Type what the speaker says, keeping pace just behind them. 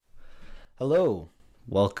Hello.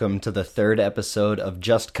 Welcome to the third episode of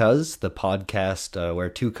Just Cuz, the podcast where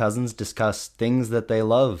two cousins discuss things that they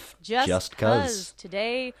love. Just Cuz.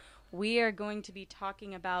 Today we are going to be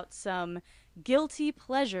talking about some guilty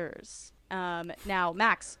pleasures. Now,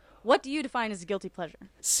 Max, what do you define as a guilty pleasure?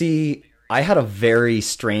 See, I had a very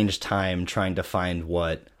strange time trying to find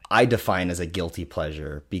what I define as a guilty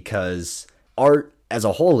pleasure because art as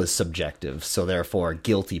a whole is subjective, so therefore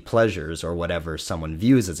guilty pleasures or whatever someone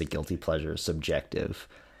views as a guilty pleasure is subjective.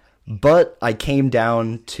 But I came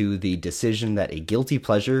down to the decision that a guilty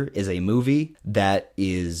pleasure is a movie that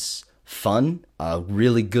is fun, a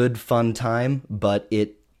really good fun time, but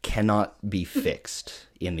it cannot be fixed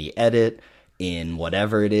in the edit, in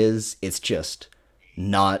whatever it is. It's just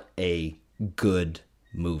not a good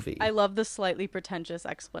movie. I love the slightly pretentious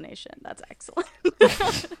explanation. That's excellent.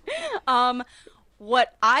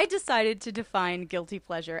 What I decided to define guilty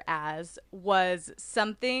pleasure as was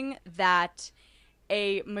something that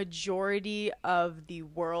a majority of the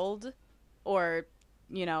world or,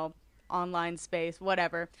 online space,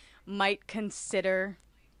 whatever, might consider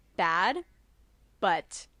bad,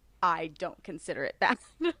 but I don't consider it bad.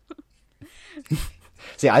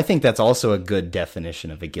 See, I think that's also a good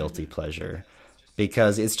definition of a guilty pleasure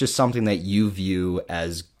because it's just something that you view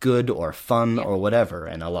as good or fun or whatever,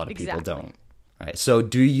 and a lot of people don't. All right, so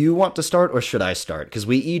do you want to start or should I start? Because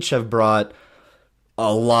we each have brought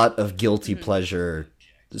a lot of guilty pleasure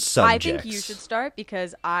subjects. I think you should start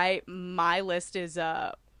because my list is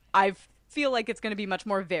I feel like it's going to be much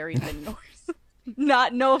more varied than yours.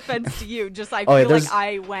 No offense to you, just I feel like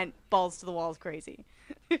I went balls to the walls crazy.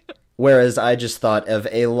 Whereas I just thought of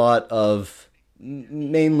a lot of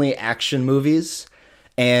mainly action movies.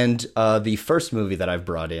 And the first movie that I've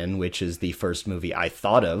brought in, which is the first movie I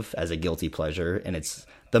thought of as a guilty pleasure, and it's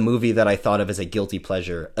the movie that I thought of as a guilty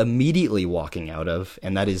pleasure immediately walking out of,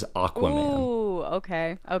 and that is Aquaman. Ooh,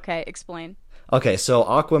 okay. Okay, explain. Okay, so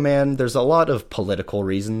Aquaman, there's a lot of political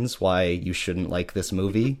reasons why you shouldn't like this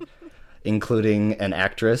movie, including an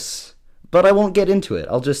actress, but I won't get into it.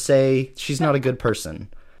 I'll just say she's not a good person.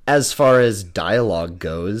 As far as dialogue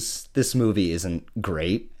goes, this movie isn't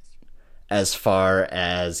great. As far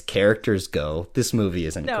as characters go, this movie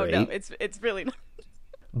isn't great. No, it's really not.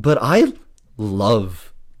 But I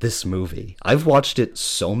love this movie. I've watched it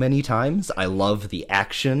so many times. I love the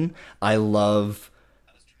action. I was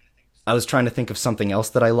trying to think of something else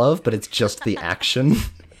that I love, but it's just the action.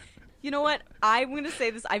 You know what? I'm going to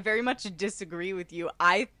say this. I very much disagree with you.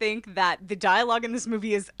 I think that the dialogue in this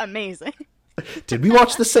movie is amazing. Did we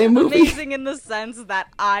watch the same movie? Amazing in the sense that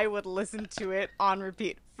I would listen to it on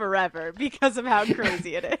repeat forever because of how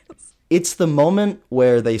crazy it is. It's the moment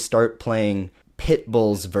where they start playing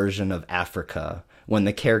Pitbull's version of Africa when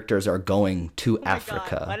the characters are going to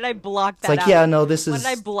Africa. God. Why did I block that out? It's like, yeah, no, this is...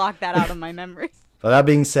 Why did I block that out of my memory? Well, that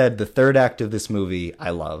being said, the third act of this movie I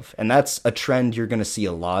love. And that's a trend you're going to see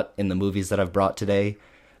a lot in the movies that I've brought today.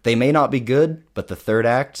 They may not be good, but the third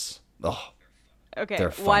acts... Okay,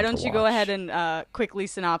 why don't you go ahead and quickly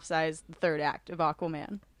synopsize the third act of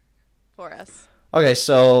Aquaman for us? Okay,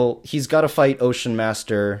 so he's got to fight Ocean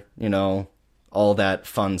Master, all that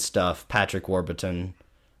fun stuff. Patrick Warburton.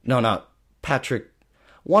 No, not Patrick.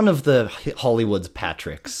 One of the Hollywood's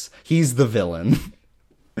Patricks. He's the villain.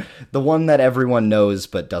 The one that everyone knows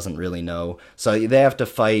but doesn't really know. So they have to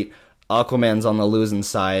fight. Aquaman's on the losing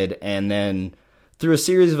side, and then... through a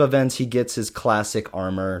series of events, he gets his classic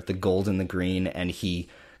armor, the gold and the green, and he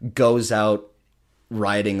goes out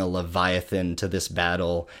riding a Leviathan to this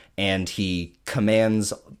battle, and he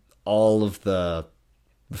commands all of the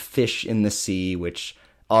fish in the sea, which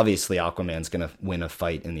obviously Aquaman's going to win a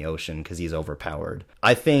fight in the ocean because he's overpowered.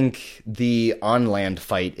 I think the on-land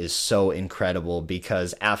fight is so incredible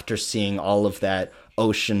because after seeing all of that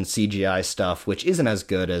ocean CGI stuff, which isn't as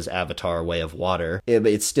good as Avatar: Way of Water,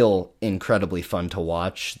 it's still incredibly fun to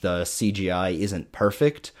watch. The CGI isn't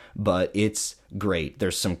perfect, but it's great.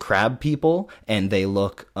 There's some crab people, and they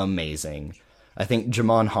look amazing. I think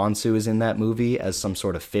Djimon Hounsou is in that movie as some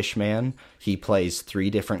sort of fish man. He plays 3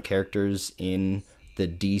 different characters in the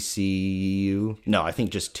DCU. No, I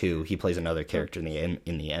think just 2. He plays another character in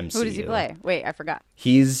the MCU. Who does he play? Wait, I forgot.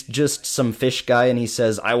 He's just some fish guy, and he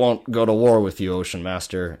says, "I won't go to war with you, Ocean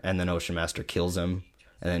Master." And then Ocean Master kills him,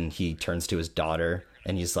 and then he turns to his daughter,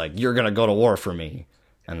 and he's like, "You're gonna go to war for me."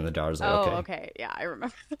 And then the daughter's like, "Okay." Oh, okay. Yeah, I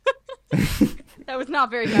remember. That was not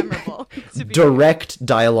very memorable. Direct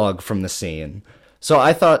dialogue from the scene. So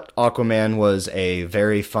I thought Aquaman was a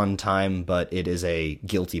very fun time, but it is a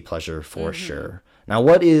guilty pleasure for sure. Now,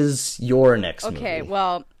 what is your next movie? Okay,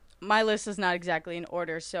 well, my list is not exactly in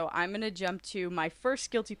order, so I'm gonna jump to my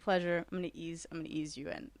first guilty pleasure. I'm gonna ease you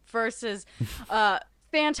in. First is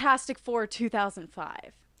Fantastic Four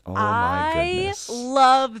 2005. Oh my goodness. I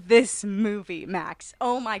love this movie, Max.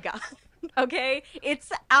 Oh my god. Okay?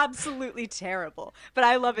 It's absolutely terrible, but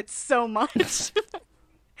I love it so much.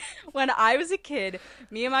 When I was a kid,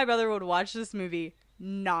 me and my brother would watch this movie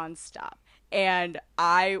nonstop, and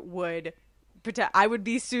I would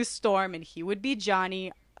be Sue Storm and he would be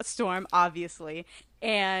Johnny Storm, obviously.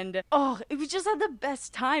 And we just had the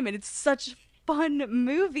best time, and it's such a fun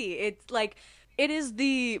movie. It's like it is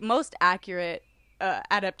the most accurate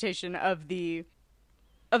adaptation of the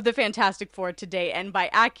Fantastic Four to date, and by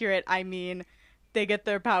accurate I mean they get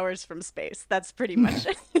their powers from space. That's pretty much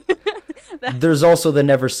it. There's also the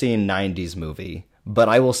never seen 90s movie, but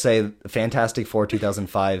I will say Fantastic Four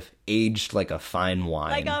 2005 aged like a fine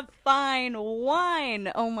wine. Like a fine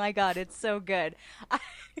wine. Oh my god, it's so good.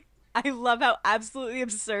 I love how absolutely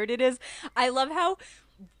absurd it is. I love how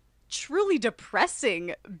truly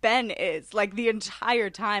depressing Ben is, like, the entire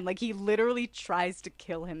time. Like, he literally tries to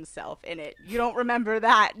kill himself in it. You don't remember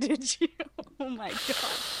that, did you? Oh my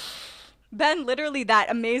god. Ben, literally, that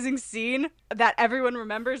amazing scene that everyone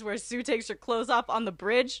remembers where Sue takes her clothes off on the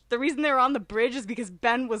bridge. The reason they were on the bridge is because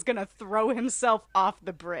Ben was gonna throw himself off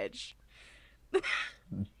the bridge.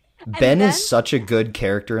 Ben is such a good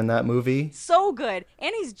character in that movie. So good.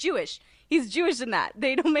 And he's Jewish. He's Jewish in that.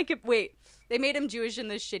 They don't make it... Wait. They made him Jewish in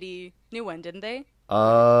the shitty new one, didn't they?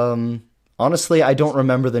 Honestly, I don't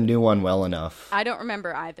remember the new one well enough. I don't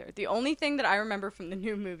remember either. The only thing that I remember from the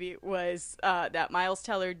new movie was that Miles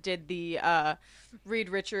Teller did the Reed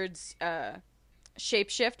Richards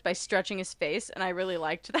shapeshift by stretching his face, and I really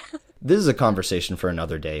liked that. This is a conversation for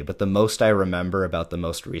another day, but the most I remember about the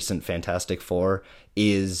most recent Fantastic Four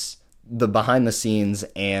is the behind the scenes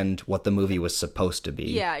and what the movie was supposed to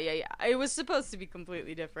be. Yeah. It was supposed to be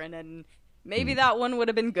completely different, and maybe that one would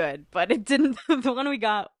have been good, but it didn't. The one we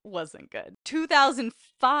got wasn't good.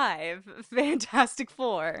 2005 Fantastic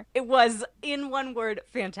Four. It was, in one word,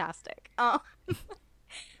 fantastic.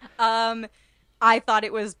 I thought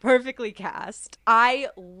it was perfectly cast. I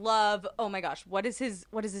love, oh my gosh, what is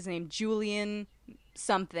his name? Julian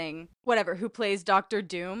something, whatever, who plays Doctor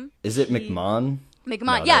Doom. Is it McMahon?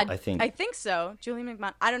 McMahon, No, yeah, I think so. Julian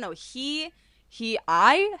McMahon. I don't know.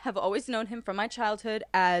 I have always known him from my childhood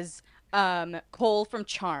as Cole from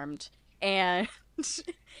Charmed, and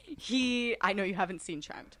I know you haven't seen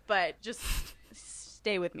Charmed, but just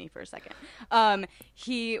stay with me for a second.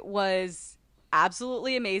 He was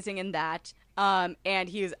absolutely amazing in that, and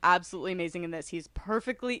he is absolutely amazing in this. He's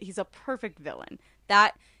a perfect villain.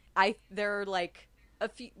 There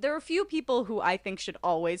are a few people who I think should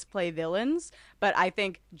always play villains, but I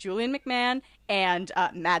think Julian McMahon and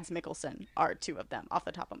Mads Mikkelsen are two of them off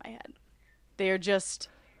the top of my head. They are just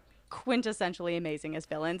quintessentially amazing as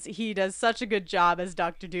villains. He does such a good job as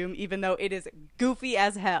Doctor Doom, even though it is goofy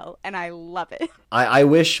as hell, and I love it. I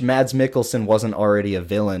wish Mads Mikkelsen wasn't already a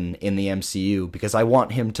villain in the MCU, because I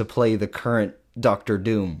want him to play the current Doctor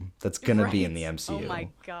Doom that's gonna be in the MCU. Oh my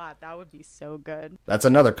god, that would be so good. That's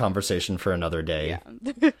another conversation for another day.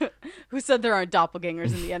 Yeah. Who said there aren't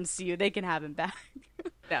doppelgangers in the MCU? They can have him back.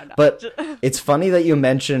 No. But it's funny that you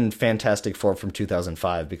mentioned Fantastic Four from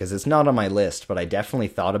 2005, because it's not on my list, but I definitely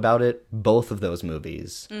thought about it. Both of those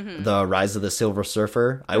movies. Mm-hmm. The Rise of the Silver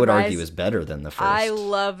Surfer, I would argue is better than the first. I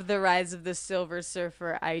love The Rise of the Silver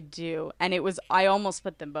Surfer, I do. And I almost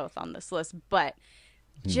put them both on this list, but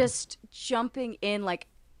just jumping in, like,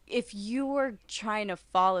 if you were trying to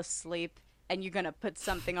fall asleep and you're going to put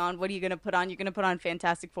something on, what are you going to put on? You're going to put on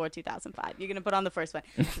Fantastic Four 2005. You're going to put on the first one.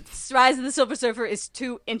 Rise of the Silver Surfer is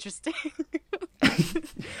too interesting.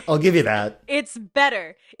 I'll give you that. It's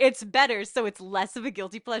better. It's better, so it's less of a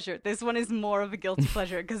guilty pleasure. This one is more of a guilty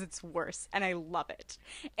pleasure because it's worse, and I love it.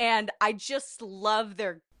 And I just love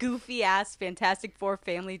their goofy-ass Fantastic Four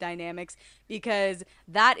family dynamics, because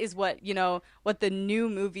that is what the new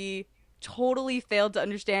movie totally failed to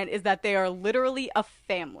understand, is that they are literally a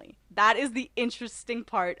family. That is the interesting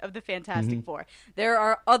part of the Fantastic Four. There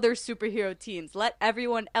are other superhero teams. Let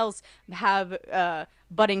everyone else have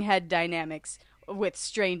butting head dynamics with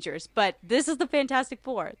strangers. But this is the Fantastic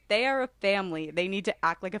Four. They are a family. They need to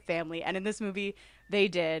act like a family. And in this movie, they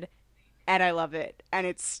did. And I love it. And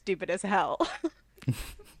it's stupid as hell.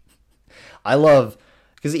 I love...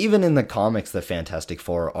 Because even in the comics, the Fantastic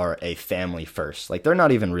Four are a family first. Like, they're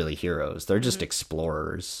not even really heroes. They're just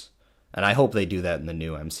explorers. And I hope they do that in the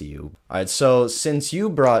new MCU. All right, so since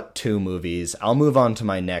you brought two movies, I'll move on to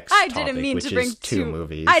my next topic, which is two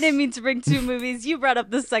movies. I didn't mean to bring two movies. You brought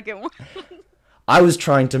up the second one. I was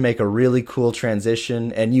trying to make a really cool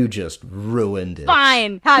transition, and you just ruined it.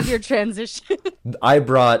 Fine, have your transition. I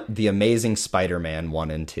brought The Amazing Spider-Man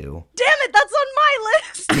 1 and 2. Damn it, that's on my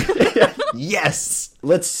list! Yes!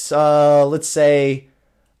 Let's say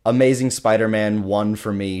Amazing Spider-Man 1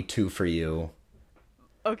 for me, 2 for you.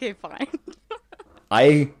 Okay, fine.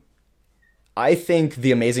 I think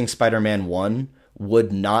The Amazing Spider-Man 1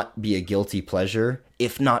 would not be a guilty pleasure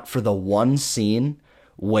if not for the one scene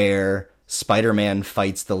where Spider-Man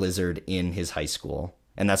fights the Lizard in his high school.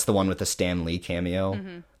 And that's the one with the Stan Lee cameo.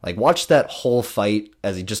 Mm-hmm. Like, watch that whole fight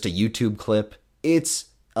as just a YouTube clip. It's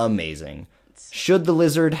amazing. Should the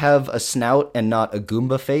Lizard have a snout and not a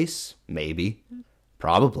Goomba face? Maybe.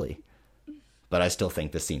 Probably. But I still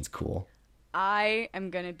think the scene's cool. I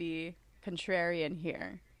am going to be contrarian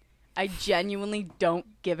here. I genuinely don't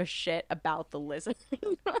give a shit about the Lizard.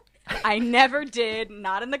 I never did.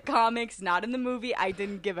 Not in the comics, not in the movie. I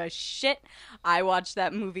didn't give a shit. I watched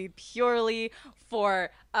that movie purely for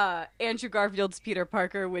Andrew Garfield's Peter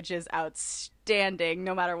Parker, which is outstanding,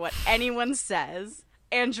 no matter what anyone says.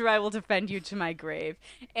 Andrew, I will defend you to my grave.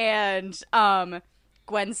 And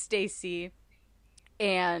Gwen Stacy.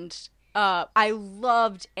 And I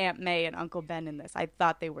loved Aunt May and Uncle Ben in this. I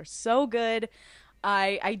thought they were so good.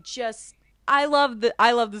 I love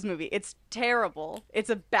this movie. It's terrible.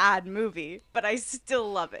 It's a bad movie, but I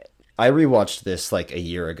still love it. I rewatched this like a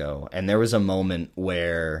year ago, and there was a moment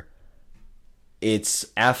where it's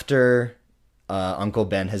after Uncle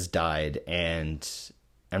Ben has died, and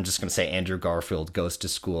I'm just going to say Andrew Garfield goes to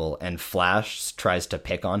school, and Flash tries to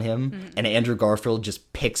pick on him, and Andrew Garfield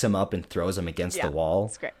just picks him up and throws him against the wall.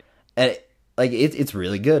 It's great. And it's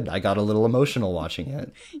really good. I got a little emotional watching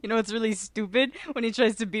it. You know what's really stupid? When he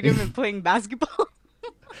tries to beat him in playing basketball.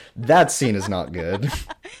 That scene is not good.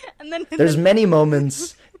 And then There's many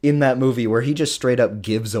moments in that movie where he just straight up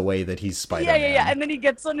gives away that he's Spider-Man. Yeah. And then he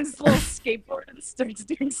gets on his little skateboard and starts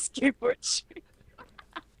doing skateboard shit.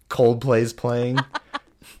 Coldplay's playing.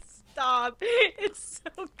 Stop. It's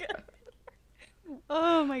so good.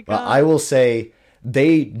 Oh my god. Well, I will say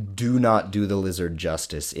they do not do the Lizard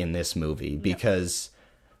justice in this movie, because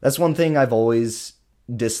that's one thing I've always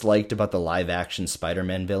disliked about the live-action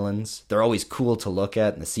Spider-Man villains. They're always cool to look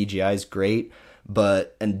at, and the CGI is great,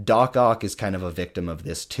 and Doc Ock is kind of a victim of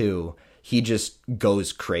this too. He just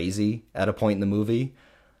goes crazy at a point in the movie.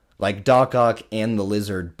 Like, Doc Ock and the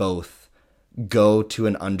Lizard both go to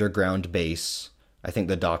an underground base. I think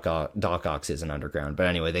the Doc Ock's isn't underground, but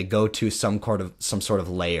anyway, they go to some sort of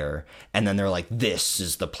lair, and then they're like, "This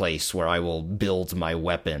is the place where I will build my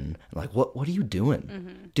weapon." I'm like, what are you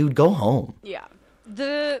doing, dude? Go home. Yeah,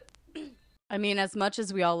 I mean, as much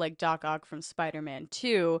as we all like Doc Ock from Spider-Man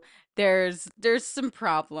 2, there's some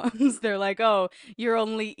problems. They're like, "Oh, you're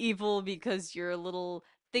only evil because your little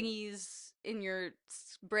thingies in your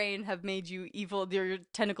brain have made you evil. Your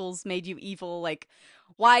tentacles made you evil." Like,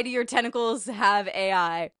 why do your tentacles have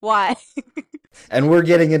AI? Why? And we're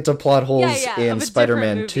getting into plot holes in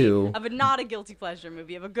Spider-Man 2. Of not a guilty pleasure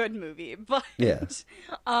movie, of a good movie. But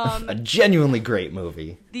a genuinely great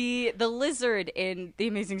movie. The Lizard in The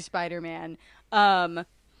Amazing Spider-Man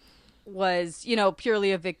was,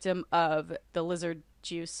 purely a victim of the lizard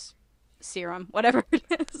juice serum, whatever it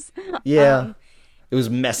is. Yeah. It was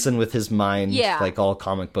messing with his mind, yeah, like all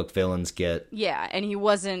comic book villains get. Yeah, and he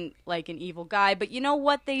wasn't like an evil guy. But you know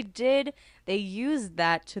what they did? They used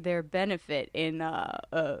that to their benefit in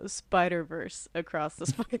Spider-Verse, Across the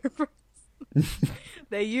Spider-Verse.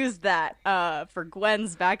 They used that for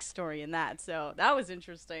Gwen's backstory in that. So that was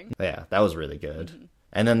interesting. Yeah, that was really good. Mm-hmm.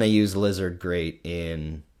 And then they used Lizard great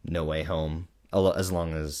in No Way Home, as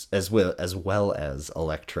well as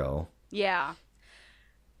Electro. Yeah.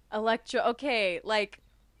 Electro, okay, like,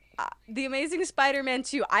 The Amazing Spider-Man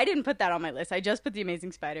 2, I didn't put that on my list. I just put The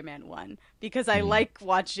Amazing Spider-Man 1, because I like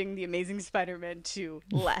watching The Amazing Spider-Man 2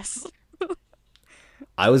 less.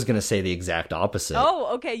 I was going to say the exact opposite.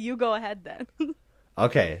 Oh, okay, you go ahead then.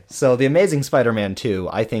 Okay, so The Amazing Spider-Man 2,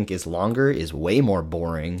 I think, is longer, is way more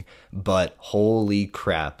boring, but holy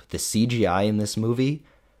crap, the CGI in this movie,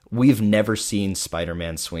 we've never seen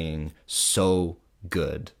Spider-Man swinging so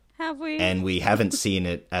good. Have we? And we haven't seen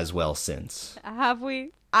it as well since. Have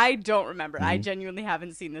we? I don't remember. I genuinely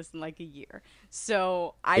haven't seen this in like a year.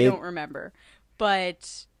 So I don't remember.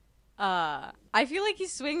 But I feel like he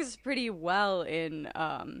swings pretty well in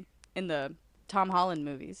the Tom Holland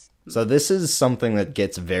movies. So this is something that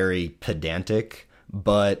gets very pedantic,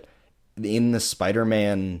 but in the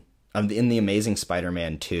Spider-Man, in the Amazing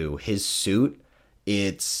Spider-Man 2, his suit,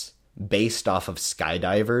 it's based off of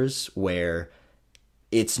skydivers, where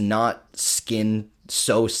it's not skin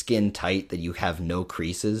so skin tight that you have no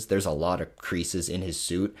creases. There's a lot of creases in his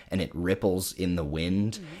suit, and it ripples in the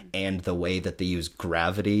wind, and the way that they use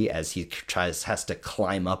gravity as he has to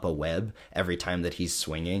climb up a web every time that he's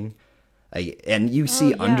swinging. And you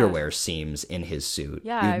see underwear seams in his suit.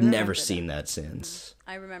 Yeah, You've never seen that since.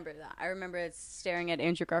 I remember that. I remember it staring at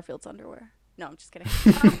Andrew Garfield's underwear. No, I'm just kidding.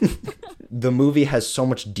 The movie has so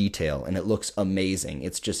much detail, and it looks amazing.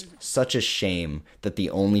 It's just such a shame that the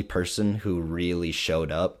only person who really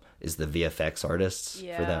showed up is the VFX artists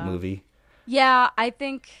for that movie. Yeah, I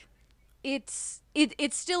think it's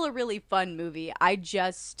still a really fun movie. I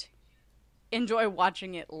just enjoy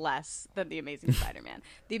watching it less than The Amazing Spider-Man.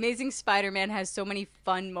 The Amazing Spider-Man has so many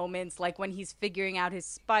fun moments, like when he's figuring out his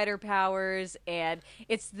spider powers, and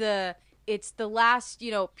it's the last,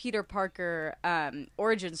 Peter Parker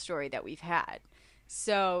origin story that we've had.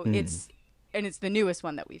 So it's the newest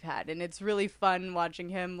one that we've had, and it's really fun watching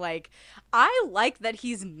him. Like, I like that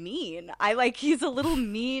he's mean. He's a little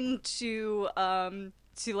mean to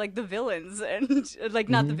like the villains, and like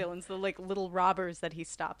not the villains, the like little robbers that he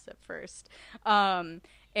stops at first, and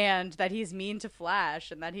that he's mean to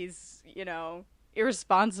Flash, and that he's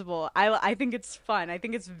irresponsible. I think it's fun. I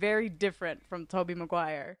think it's very different from Tobey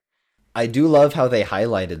Maguire. I do love how they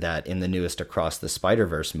highlighted that in the newest Across the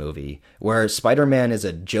Spider-Verse movie, where Spider-Man is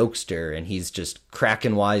a jokester and he's just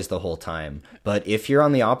cracking wise the whole time. But if you're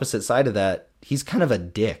on the opposite side of that, he's kind of a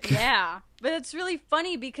dick. Yeah, but it's really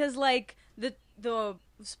funny because, like, the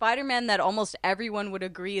Spider-Man that almost everyone would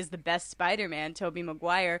agree is the best Spider-Man, Tobey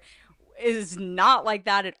Maguire, is not like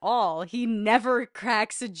that at all. He never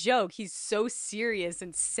cracks a joke. He's so serious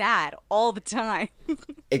and sad all the time.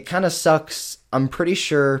 It kind of sucks. I'm pretty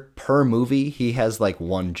sure per movie he has like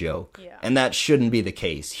one joke. Yeah. And that shouldn't be the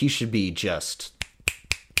case. He should be just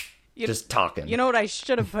talking. You know what I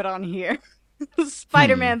should have put on here?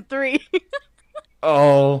 Spider-Man 3.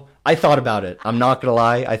 Oh, I thought about it. I'm not gonna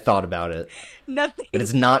lie, I thought about it. Nothing. But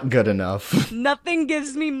it's not good enough. Nothing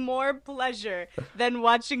gives me more pleasure than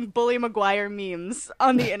watching Bully Maguire memes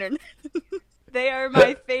on the internet. They are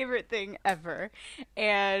my favorite thing ever.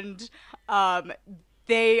 And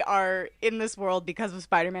they are in this world because of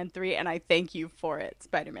Spider-Man 3, and I thank you for it,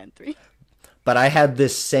 Spider-Man 3. But I had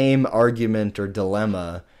this same argument or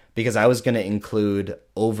dilemma because I was going to include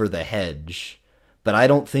Over the Hedge, but I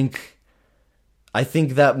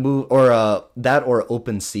think that or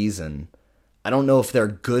Open Season, I don't know if they're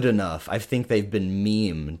good enough. I think they've been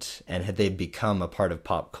memed and they've become a part of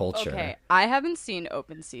pop culture. Okay, I haven't seen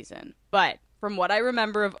Open Season, but from what I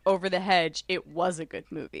remember of Over the Hedge, it was a good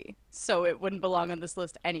movie. So it wouldn't belong on this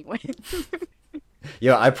list anyway.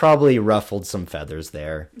 Yeah, I probably ruffled some feathers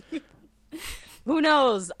there. Who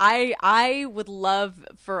knows? I would love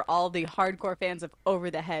for all the hardcore fans of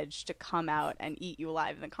Over the Hedge to come out and eat you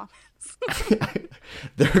alive in the comments.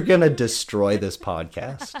 They're gonna destroy this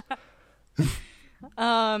podcast.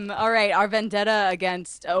 All right, our vendetta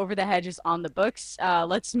against Over the Hedge is on the books.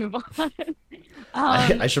 Let's move on.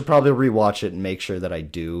 I should probably rewatch it and make sure that I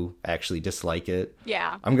do actually dislike it.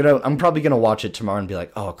 Yeah. I'm probably gonna watch it tomorrow and be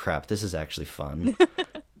like, oh crap, this is actually fun.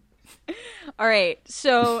 All right,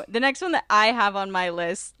 so the next one that I have on my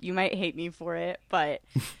list, you might hate me for it, but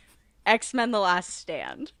X-Men: The Last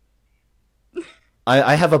Stand.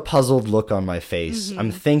 I have a puzzled look on my face. Mm-hmm.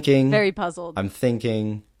 I'm thinking... Very puzzled. I'm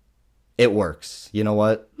thinking... It works. You know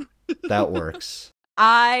what? That works.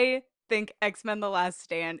 I think X-Men: The Last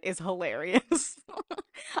Stand is hilarious.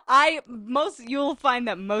 You'll find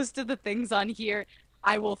that most of the things on here,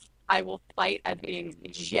 I will fight at being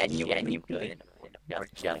genuinely good.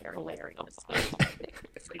 Just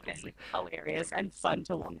hilarious and fun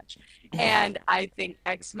to watch. And I think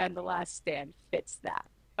X-Men: The Last Stand fits that.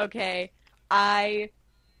 Okay? I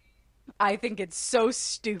think it's so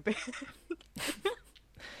stupid.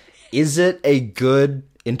 Is it a good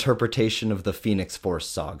interpretation of the Phoenix Force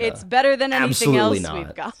saga? It's better than anything Absolutely else not.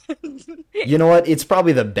 we've got. You know what? It's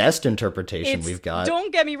probably the best interpretation we've got.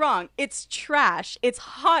 Don't get me wrong. It's trash. It's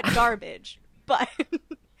hot garbage. But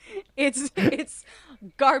it's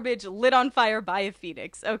garbage lit on fire by a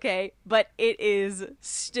phoenix, okay? But it is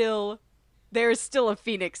still... There's still a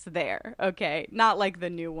phoenix there, okay? Not like the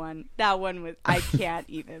new one. That one was... I can't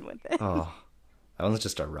even with it. Oh, that one's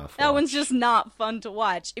just a rough That watch. one's just not fun to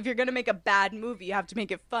watch. If you're gonna make a bad movie, you have to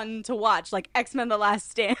make it fun to watch, like X-Men: The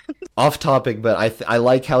Last Stand. Off topic, but I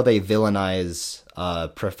like how they villainize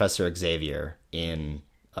Professor Xavier in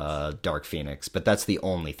Dark Phoenix, but that's the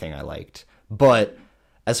only thing I liked. But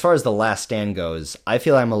as far as The Last Stand goes, I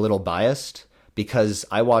feel I'm a little biased because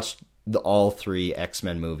I watched all three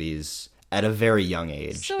X-Men movies at a very young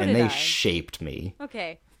age, So and did they I. shaped me.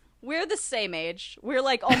 Okay. We're the same age. We're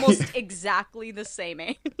like almost exactly the same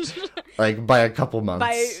age. Like by a couple months.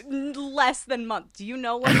 By less than month. Do you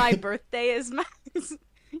know when my birthday is, Max?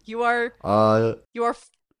 You are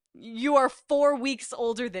you are 4 weeks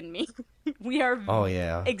older than me. We are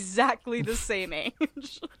exactly the same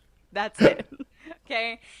age. That's it.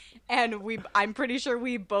 Okay? And I'm pretty sure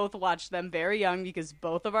we both watched them very young because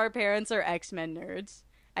both of our parents are X-Men nerds.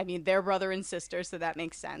 I mean, they're brother and sister, so that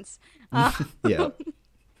makes sense. Yeah.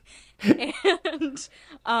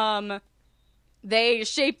 And they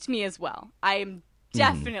shaped me as well. I'm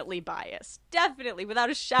definitely biased. Definitely, without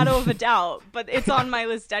a shadow of a doubt. But it's on my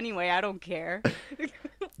list anyway. I don't care.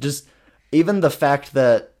 Just even the fact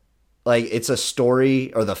that like it's a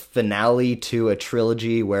story or the finale to a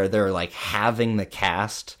trilogy where they're like having the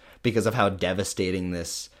cast because of how devastating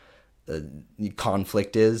this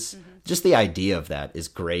conflict is. Just the idea of that is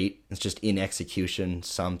great. It's just in execution,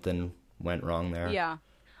 something went wrong there. Yeah.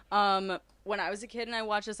 When I was a kid and I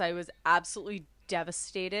watched this, I was absolutely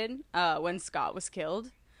devastated when Scott was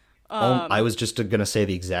killed. I was just going to say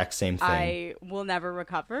the exact same thing. I will never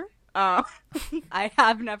recover. I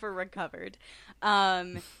have never recovered.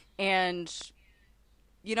 And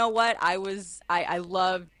you know what? I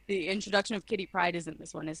loved the introduction of Kitty Pryde is in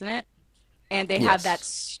this one, isn't it? And they have that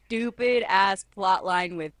stupid ass plot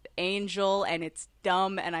line with Angel, and it's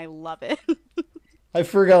dumb, and I love it. I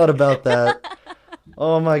forgot about that.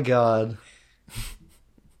 Oh my god.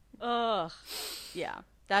 Ugh. Yeah,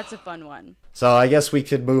 that's a fun one. So I guess we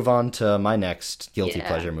could move on to my next guilty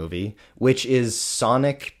pleasure movie, which is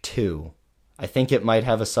Sonic 2. I think it might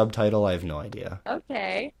have a subtitle. I have no idea.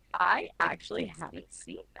 Okay. I actually haven't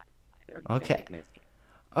seen that.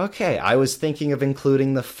 Okay, I was thinking of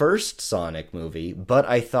including the first Sonic movie, but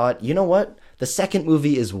I thought, you know what? The second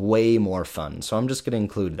movie is way more fun, so I'm just going to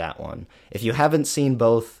include that one. If you haven't seen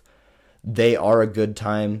both, they are a good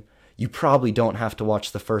time. You probably don't have to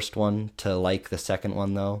watch the first one to like the second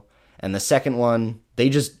one, though. And the second one, they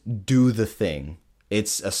just do the thing.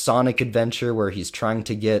 It's a Sonic adventure where he's trying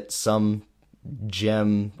to get some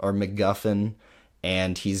gem or MacGuffin,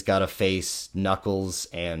 and he's got to face Knuckles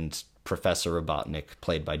and Professor Robotnik,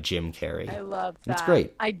 played by Jim Carrey. I love that. It's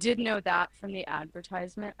great. I did know that from the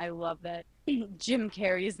advertisement. I love that Jim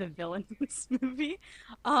Carrey is the villain in this movie.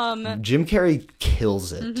 Jim Carrey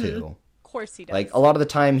kills it, too. Of course he does. Like, a lot of the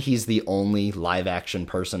time, he's the only live-action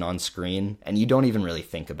person on screen, and you don't even really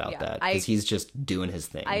think about that, because he's just doing his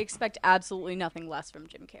thing. I expect absolutely nothing less from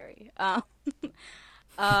Jim Carrey.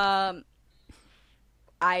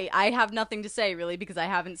 I have nothing to say, really, because I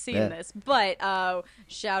haven't seen this. But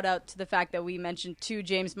shout out to the fact that we mentioned 2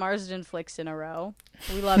 James Marsden flicks in a row.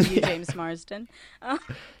 We love you, James Marsden.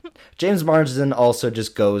 James Marsden also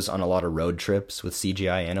just goes on a lot of road trips with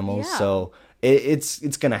CGI animals, so it's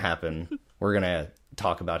going to happen. We're going to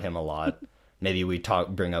talk about him a lot. Maybe we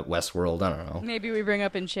bring up Westworld, I don't know. Maybe we bring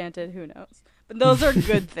up Enchanted, who knows. But those are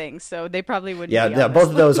good things, so they probably wouldn't be on both this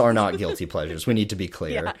of those are not guilty pleasures. We need to be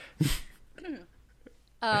clear.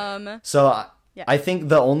 I think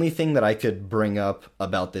the only thing that I could bring up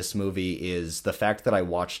about this movie is the fact that I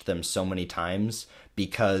watched them so many times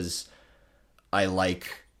because I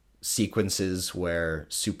like sequences where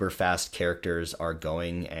super fast characters are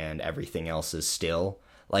going and everything else is still.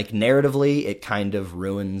 Like, narratively, it kind of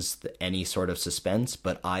ruins any sort of suspense,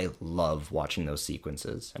 but I love watching those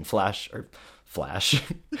sequences. And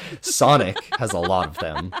Sonic has a lot of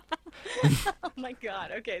them. Oh my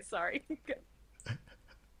god, okay, sorry.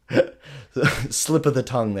 Slip of the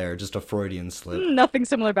tongue there, just a Freudian slip. Nothing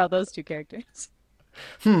similar about those 2 characters.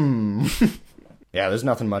 Yeah, there's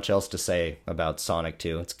nothing much else to say about Sonic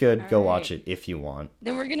 2. It's good. Go watch it if you want.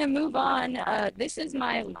 Then we're gonna move on. This is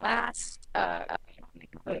my last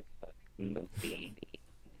movie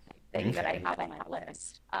thing that I have on my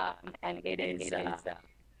list. And it is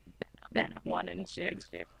Venom 1 and 2.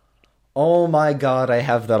 Oh my god, I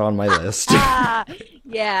have that on my list. Yeah.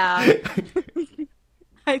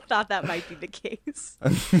 I thought that might be the case.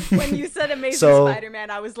 When you said Amazing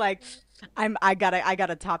Spider-Man, I was like, I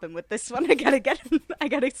gotta top him with this one. I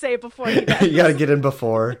gotta say it before he does. You gotta get in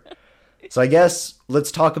before. So I guess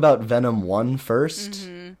let's talk about Venom 1 first.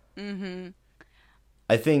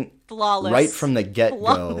 I think flawless, right from the get-go,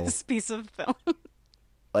 flawless piece of film.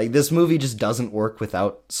 Like, this movie just doesn't work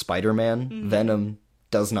without Spider-Man. Venom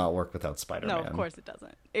does not work without Spider-Man. No, of course it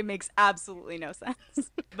doesn't. It makes absolutely no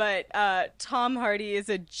sense. But Tom Hardy is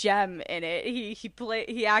a gem in it. He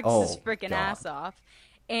acts his freaking ass off.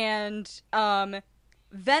 And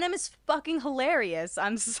Venom is fucking hilarious.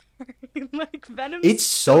 I'm sorry. Like, Venom. It's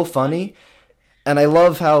so funny. And I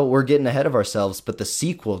love how we're getting ahead of ourselves, but the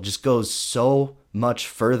sequel just goes so Yeah. much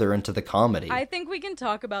further into the comedy. I think we can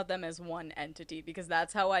talk about them as one entity because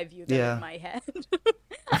that's how I view them in my head.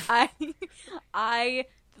 I I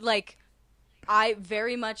like I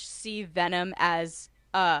very much see Venom as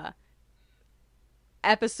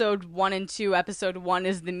episode 1 and 2. Episode 1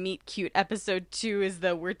 is the meet cute. Episode 2 is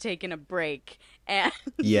the we're taking a break. And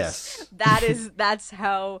Yes. that's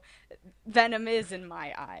how Venom is in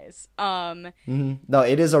my eyes. No,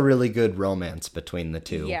 it is a really good romance between the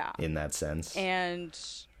two Yeah. in that sense. And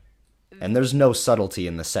there's no subtlety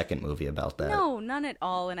in the second movie about that. no, none at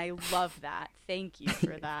all, and I love that. Thank you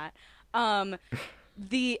for that. I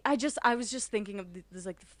was just thinking of this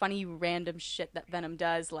like funny random shit that Venom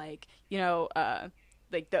does, like, you know,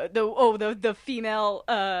 like the female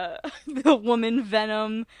the woman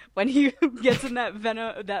Venom when he gets in that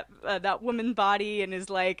Venom that woman body and is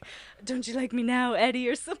like, "Don't you like me now, Eddie?"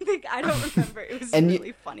 or something. I don't remember. It was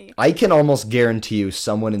really funny. I can almost guarantee you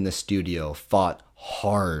someone in the studio fought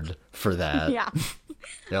hard for that. Yeah.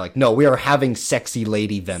 They're like, "No, we are having sexy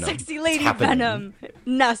lady Venom. Sexy lady It's happening." Venom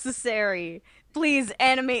necessary. Please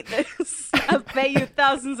animate this. I'll pay you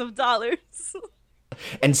thousands of dollars.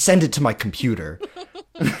 And send it to my computer.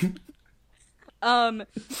 And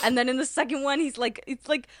then in the second one, it's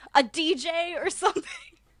like a DJ or something.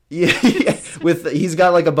 Yeah. He's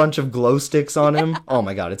got like a bunch of glow sticks on him. Oh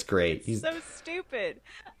my god, it's great. He's So stupid.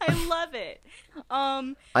 I love it.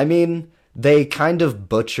 I mean, they kind of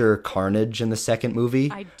butcher Carnage in the second movie.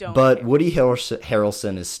 I don't But care. Woody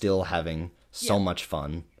Harrelson is still having so much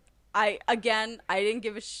fun. I didn't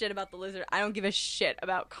give a shit about the lizard. I don't give a shit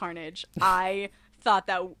about Carnage. I thought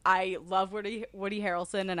that I love Woody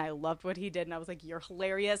Harrelson and I loved what he did, and I was like, "You're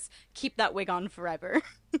hilarious. Keep that wig on forever.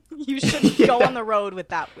 You should go on the road with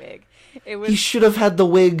that wig." It was He should have had the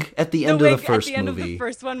wig at the end of the first at the end movie. of the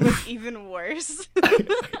first one was even worse.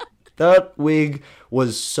 That wig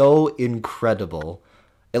was so incredible.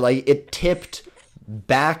 It tipped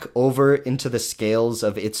back over into the scales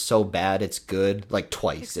of it's so bad it's good, like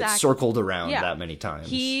twice. Exactly. It circled around Yeah. that many times.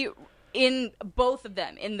 He, in both of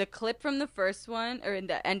them, in the clip from the first one, or in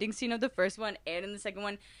the ending scene of the first one, and in the second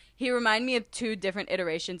one, he reminded me of two different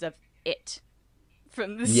iterations of It,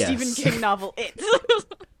 from the Yes. Stephen King novel It.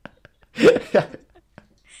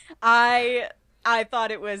 I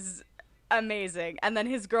thought it was amazing. And then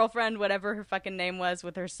his girlfriend, whatever her fucking name was,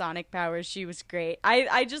 with her sonic powers, she was great.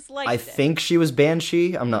 I just liked I it. think she was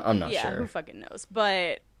Banshee. I'm not Yeah, sure. who fucking knows?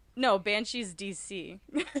 But no, Banshee's DC.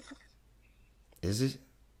 Is it?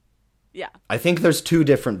 Yeah. I think there's two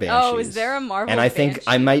different Banshees. Oh, is there a Marvel And I think Banshee?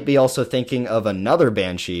 I might be also thinking of another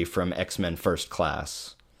Banshee from X-Men First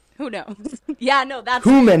Class. Who knows? Yeah, no, that's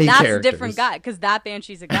Too many that's a characters. different guy, because that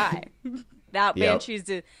Banshee's a guy. That Yep. Banshee's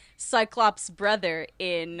a Cyclops' brother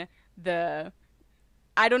in the.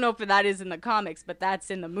 I don't know if that is in the comics, but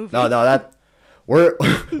that's in the movie. No, that we're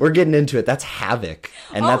getting into it. That's Havoc,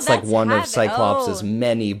 and Oh, that's like that's one of Havoc. Cyclops' Oh.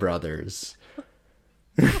 many brothers.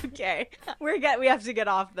 Okay, we have to get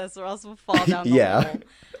off this, or else we'll fall down the Yeah.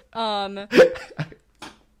 hole.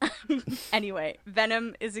 Anyway,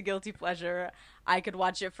 Venom is a guilty pleasure. I could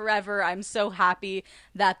watch it forever. I'm so happy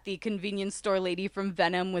that the convenience store lady from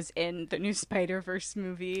Venom was in the new Spider-Verse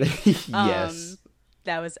movie. Yes.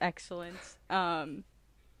 That was excellent.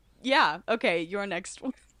 Yeah, okay, your next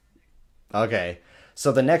one. Okay.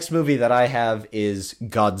 So the next movie that I have is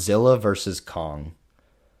Godzilla versus Kong.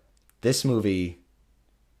 This movie,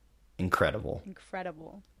 incredible.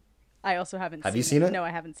 Incredible. I also haven't Have seen you seen it? No, I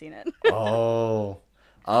haven't seen it. Oh.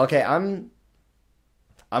 Okay, I'm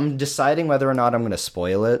deciding whether or not I'm going to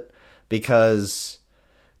spoil it, because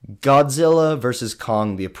Godzilla versus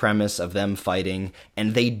Kong, the premise of them fighting,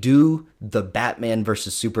 and they do the Batman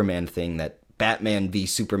versus Superman thing that Batman v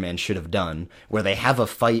Superman should have done, where they have a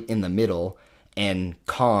fight in the middle, and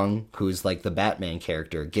Kong, who's like the Batman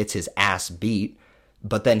character, gets his ass beat,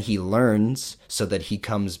 but then he learns so that he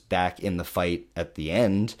comes back in the fight at the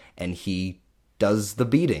end, and he does the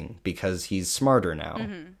beating because he's smarter now.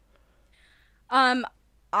 I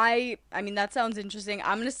mean, that sounds interesting.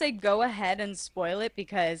 I'm gonna say go ahead and spoil it,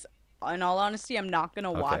 because in all honesty, I'm not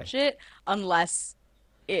gonna watch it unless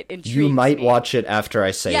it intrigues You might me. watch it after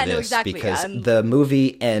I say Yeah, this, no, exactly. because the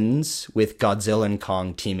movie ends with Godzilla and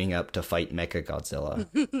Kong teaming up to fight Mechagodzilla.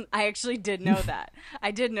 I actually did know that.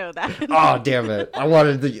 I did know that. Oh, damn it. I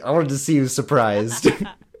wanted to see you surprised.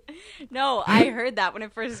 No, I heard that when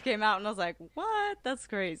it first came out, and I was like, "What? That's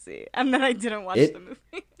crazy!" And then I didn't watch the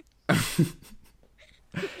movie.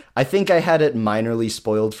 I think I had it minorly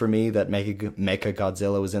spoiled for me that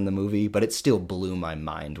Mechagodzilla was in the movie, but it still blew my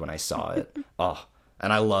mind when I saw it. Oh,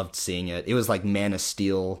 and I loved seeing it. It was like Man of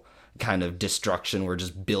Steel kind of destruction where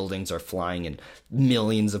just buildings are flying and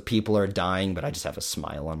millions of people are dying, but I just have a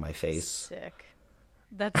smile on my face. Sick.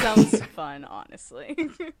 That sounds fun, honestly.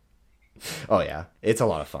 Oh yeah, it's a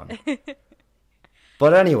lot of fun.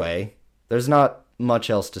 But anyway, there's not much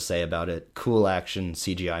else to say about it. Cool action,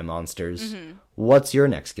 CGI monsters. Mm-hmm. What's your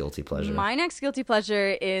next guilty pleasure? My next guilty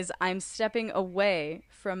pleasure is I'm stepping away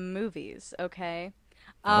from movies, okay?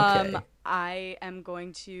 Okay. I am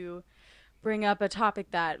going to bring up a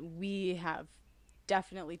topic that we have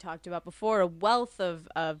definitely talked about before, a wealth of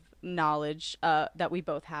knowledge that we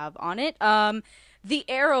both have on it. The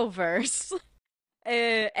Arrowverse.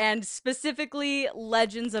 And specifically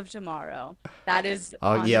Legends of Tomorrow. That is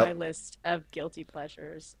on my list of guilty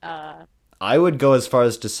pleasures. I would go as far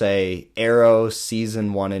as to say Arrow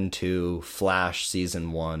season 1 and 2, Flash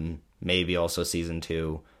season 1, maybe also season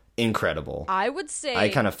 2. Incredible. I would say I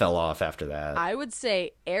kind of fell off after that. I would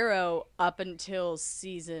say Arrow up until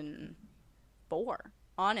season 4.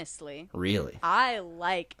 Honestly. Really? I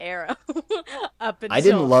like Arrow up until... I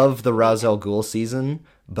didn't love the Ra's al Ghul season,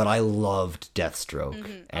 but I loved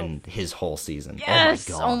Deathstroke and his whole season.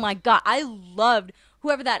 Yes! Oh my god. I loved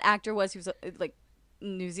whoever that actor was. He was like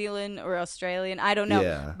New Zealand or Australian. I don't know.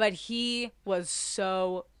 Yeah. But he was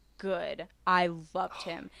so good. I loved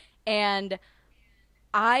him. And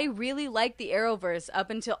I really liked the Arrowverse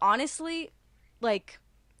up until, honestly, like,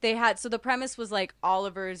 they had... So the premise was like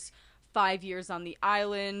Oliver's 5 years on the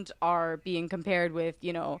island are being compared with,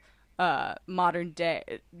 you know, the modern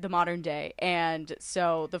day. And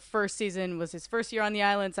so the first season was his first year on the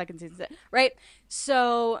island, second season, right?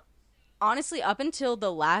 So honestly, up until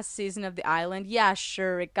the last season of the island, yeah,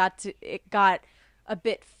 sure, it got a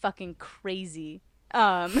bit fucking crazy.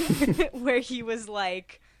 Where he was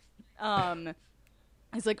like,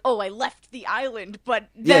 he's like, oh, I left the island, but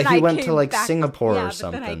then he went to like Singapore or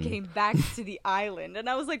something. But then I came back to the island, and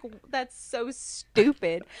I was like, that's so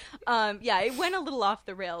stupid. It went a little off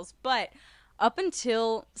the rails, but up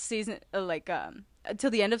until until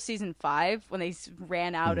the end of season 5, when they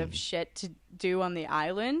ran out of shit to do on the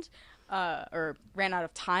island, or ran out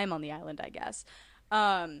of time on the island, I guess.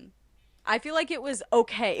 I feel like it was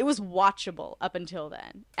okay. It was watchable up until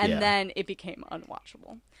then, and then it became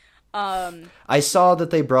unwatchable. I saw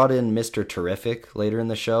that they brought in Mr. Terrific later in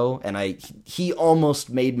the show, and he almost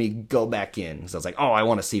made me go back in because I was like, oh, I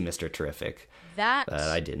want to see Mr. Terrific. But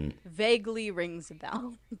I didn't. Vaguely rings a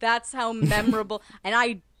bell. That's how memorable. And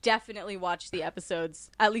I definitely watched the episodes,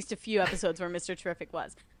 at least a few episodes where Mr. Terrific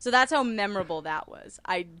was. So that's how memorable that was.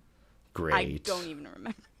 Great. I don't even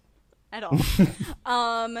remember at all.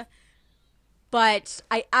 But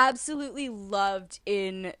I absolutely loved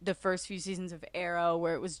in the first few seasons of Arrow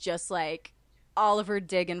where it was just like Oliver,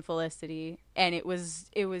 Dig, and Felicity, and it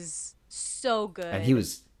was so good. And he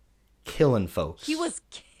was killing folks. He was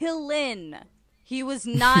killing. He was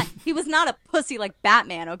not a pussy like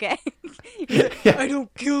Batman, okay? Like, I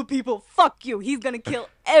don't kill people. Fuck you. He's gonna kill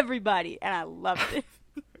everybody, and I loved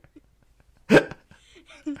it.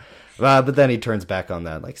 But then he turns back on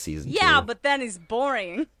that like season 2. Yeah, but then he's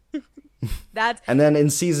boring. And then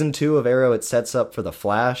in season 2 of Arrow, it sets up for the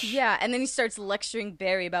Flash. Yeah, and then he starts lecturing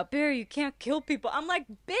Barry about, Barry, you can't kill people. I'm like,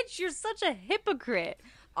 bitch, you're such a hypocrite.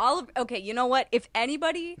 Okay, you know what? If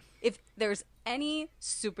there's any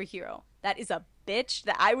superhero that is a bitch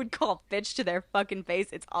that I would call bitch to their fucking face,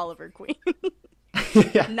 it's Oliver Queen.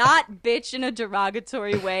 Yeah. Not bitch in a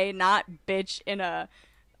derogatory way, not bitch in a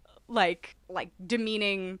like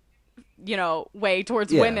demeaning, you know, way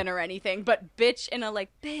towards women or anything, but bitch in a like,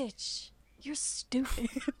 bitch, you're stupid.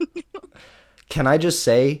 Can I just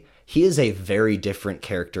say, he is a very different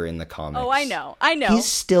character in the comics. Oh, I know. He's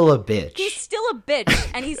still a bitch. He's still a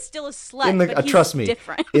bitch, and he's still a slut, but he's trust me,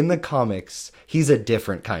 different. In the comics, he's a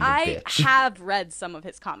different kind of bitch. I have read some of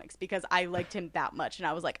his comics because I liked him that much, and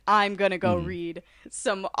I was like, I'm gonna go read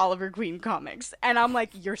some Oliver Queen comics. And I'm like,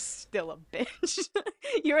 you're still a bitch.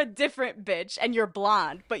 You're a different bitch, and you're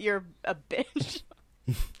blonde, but you're a bitch.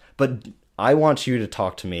 But I want you to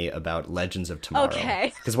talk to me about Legends of Tomorrow.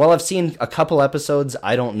 Okay. Because while I've seen a couple episodes,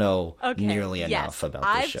 I don't know nearly enough about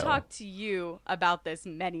this show. I've talked to you about this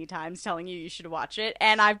many times, telling you should watch it,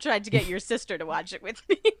 and I've tried to get your sister to watch it with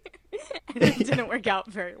me, and it didn't work out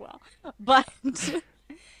very well. But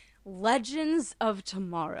Legends of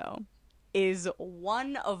Tomorrow is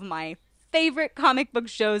one of my favorite comic book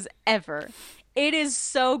shows ever. It is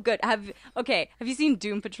so good. Have you seen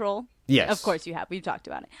Doom Patrol? Yes. Of course you have. We've talked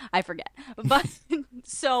about it. I forget. But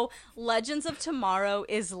so Legends of Tomorrow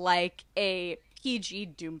is like a PG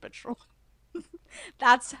Doom Patrol.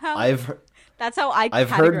 That's how I've I I've categorize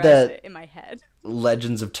heard that it in my head.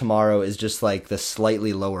 Legends of Tomorrow is just like the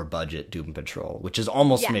slightly lower budget Doom Patrol, which has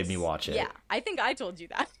almost made me watch it. Yeah, I think I told you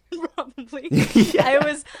that probably.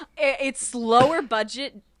 Yeah. It's lower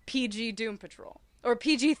budget PG Doom Patrol or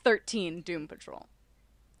PG-13 Doom Patrol.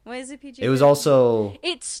 Why is it PG? It was also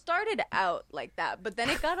It started out like that, but then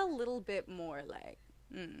it got a little bit more like,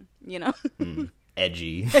 you know,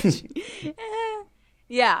 edgy.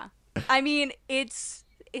 Yeah. I mean, it's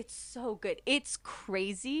so good. It's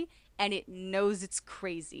crazy, and it knows it's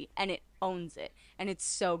crazy, and it owns it, and it's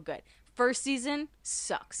so good. First season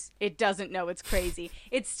sucks. It doesn't know it's crazy.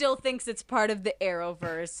 It still thinks it's part of the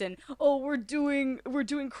Arrowverse, and we're doing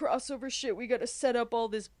crossover shit. We got to set up all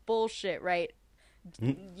this bullshit, right?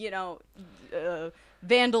 You know,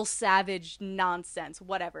 Vandal Savage nonsense,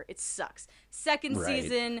 whatever. It sucks. Second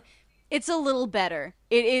season, it's a little better.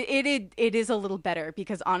 It is a little better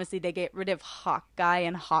because honestly, they get rid of Hawk Guy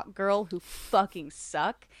and Hawk Girl who fucking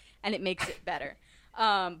suck, and it makes it better.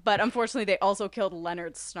 But unfortunately, they also killed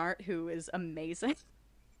Leonard Snart, who is amazing.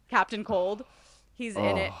 Captain Cold, he's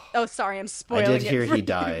in it. Oh, sorry, I'm spoiling it. I did hear he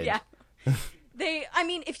died. Yeah. I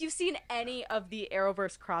mean, if you've seen any of the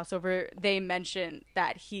Arrowverse crossover, they mention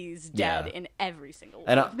that he's dead in every single one.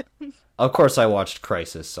 And of course, I watched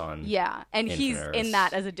Crisis on. Yeah, and Infinite he's Earths. in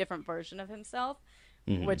that as a different version of himself,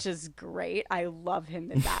 which is great. I love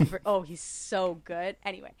him in that. He's so good.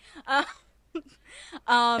 Anyway,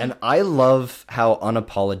 and I love how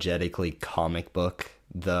unapologetically comic book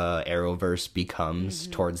the Arrowverse becomes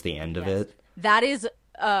towards the end of it. That is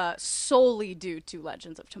solely due to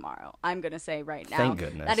Legends of Tomorrow. I'm going to say right now. Thank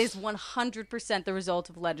goodness. That is 100% the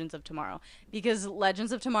result of Legends of Tomorrow. Because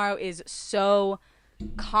Legends of Tomorrow is so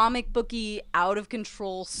comic booky, out of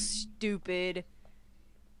control, stupid,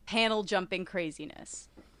 panel jumping craziness.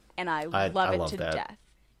 And I love it to death.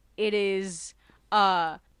 It is,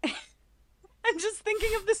 I'm just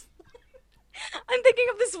thinking of this. I'm thinking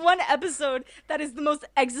of this one episode that is the most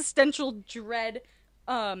existential dread,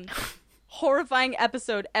 horrifying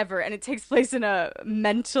episode ever, and it takes place in a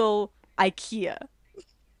mental IKEA.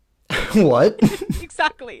 What?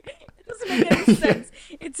 Exactly. It doesn't make any sense.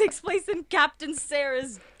 It takes place in Captain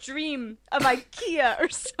Sarah's dream of IKEA or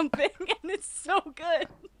something, and it's so good.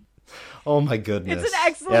 Oh my goodness. It's an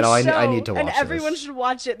excellent show. I need to watch and everyone this. should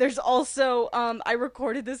watch it. There's also, I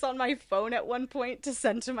recorded this on my phone at one point to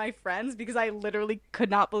send to my friends because I literally could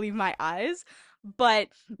not believe my eyes. But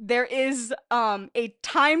there is a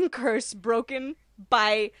time curse broken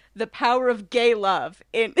by the power of gay love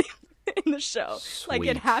in the show. Sweet. Like,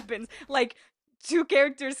 it happens. Like, two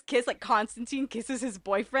characters kiss, like Constantine kisses his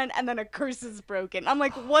boyfriend, and then a curse is broken. I'm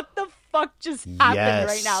like, what the fuck just happened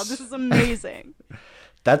right now? This is amazing.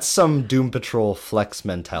 That's some Doom Patrol Flex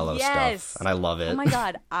Mentallo stuff, and I love it. Oh my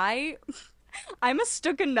god, I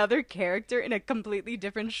mistook another character in a completely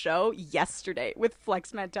different show yesterday with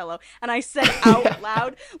Flex Mantello, and I said out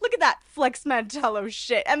loud, look at that Flex Mantello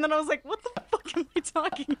shit, and then I was like, what the fuck am I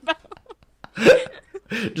talking about?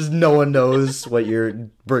 Just no one knows what you're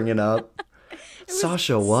bringing up.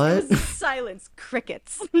 Sasha, what? It was silence,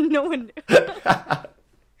 crickets. No one knew.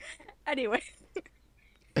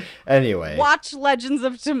 Anyway. Watch Legends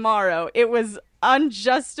of Tomorrow. It was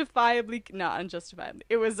unduly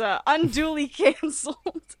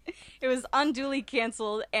canceled. It was unduly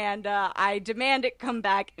canceled, and I demand it come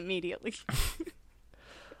back immediately.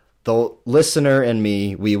 The listener and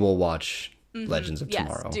me, we will watch Legends of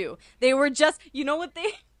Tomorrow. Yes, do. They were just, you know what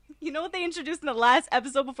they introduced in the last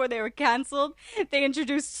episode before they were canceled? They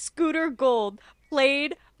introduced Scooter Gold,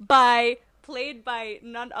 played by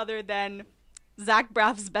none other than Zach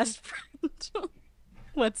Braff's best friend.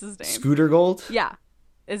 What's his name? Scooter Gold? Yeah.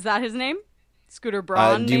 Is that his name? Scooter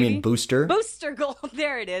Braun, do you maybe? mean Booster? Booster Gold.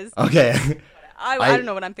 There it is. Okay. I don't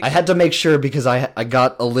know what I'm thinking. I had to make sure because I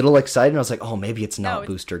got a little excited and I was like, oh, maybe it's not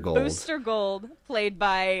Booster Gold. Booster Gold, played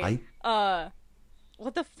by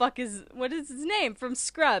what is his name from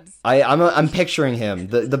Scrubs? I'm picturing him,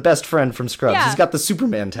 the best friend from Scrubs. Yeah. He's got the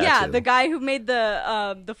Superman tattoo. Yeah, the guy who made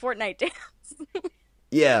the Fortnite dance.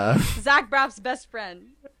 Yeah. Zach Braff's best friend.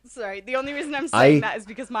 Sorry, the only reason I'm saying that is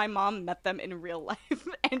because my mom met them in real life,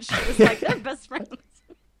 and she was like, they're best friends.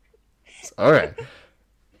 All right.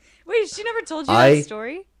 Wait, she never told you that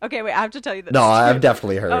story? Okay, wait, I have to tell you this. No, I've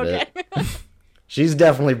definitely heard it. She's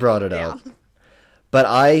definitely brought it up. But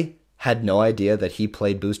I had no idea that he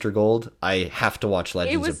played Booster Gold. I have to watch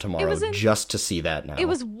Legends of Tomorrow just to see that now. It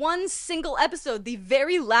was one single episode, the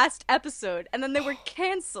very last episode, and then they were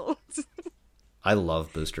canceled. I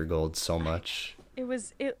love Booster Gold so much.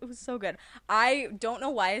 it was so good. I don't know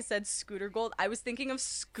why I said Scooter Gold. I was thinking of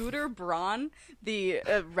Scooter Braun, the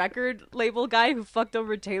record label guy who fucked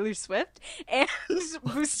over Taylor Swift, and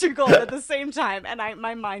Booster Gold at the same time, and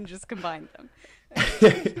my mind just combined them.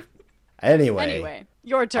 Anyway,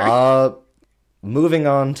 your turn. Moving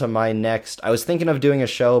on to my next. I was thinking of doing a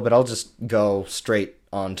show, but I'll just go straight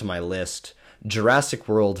on to my list. Jurassic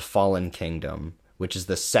World: Fallen Kingdom, which is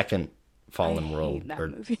the second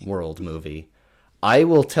World movie. I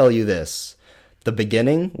will tell you this. The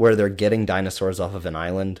beginning, where they're getting dinosaurs off of an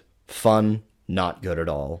island, fun, not good at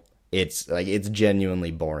all. It's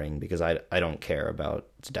genuinely boring because I don't care about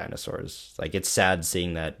dinosaurs. Like, it's sad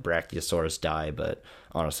seeing that Brachiosaurus die, but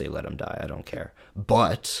honestly, let him die. I don't care.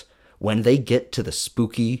 But when they get to the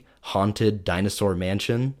spooky, haunted dinosaur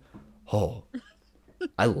mansion, oh,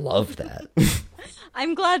 I love that.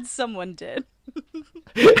 I'm glad someone did.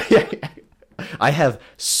 I have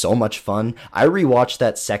so much fun. I rewatch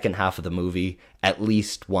that second half of the movie at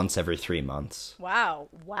least once every 3 months. Wow.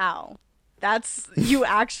 That's, you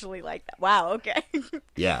actually like that. Wow, okay.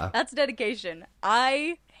 Yeah. That's dedication.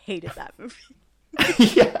 I hated that movie.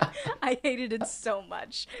 Yeah. I hated it so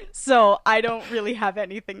much. So I don't really have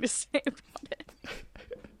anything to say about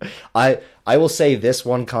it. I will say this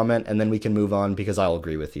one comment and then we can move on because I'll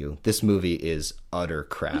agree with you. This movie is utter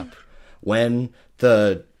crap. When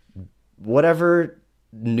the whatever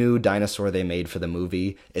new dinosaur they made for the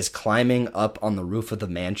movie is climbing up on the roof of the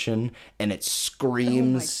mansion and it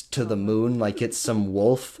screams to the moon like it's some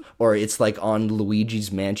wolf or it's like on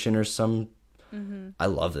Luigi's mansion or some... I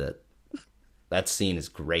love it. That scene is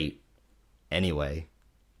great. Anyway,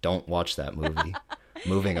 don't watch that movie.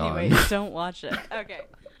 Moving on. Don't watch it. Okay.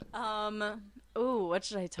 What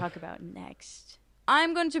should I talk about next?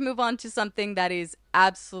 I'm going to move on to something that is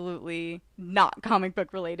absolutely not comic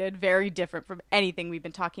book related, very different from anything we've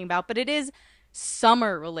been talking about, but it is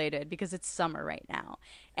summer related because it's summer right now.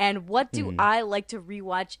 And what do I like to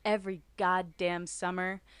rewatch every goddamn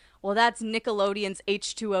summer? Well, that's Nickelodeon's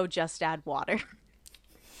H2O Just Add Water.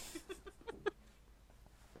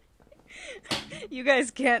 You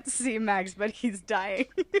guys can't see Max, but he's dying.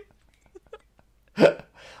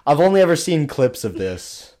 I've only ever seen clips of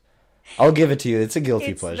this. I'll give it to you. It's a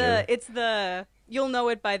guilty pleasure. You'll know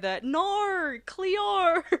it by the Nor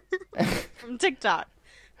Cleor from TikTok.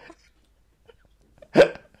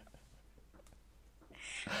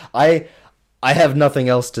 I have nothing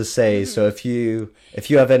else to say, so if you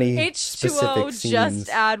have any H2O specific scenes... Just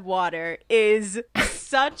Add Water is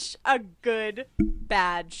such a good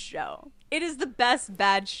bad show. It is the best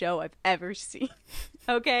bad show I've ever seen.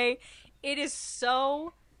 Okay? It is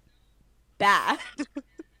so bad.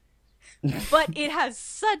 But it has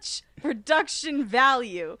such production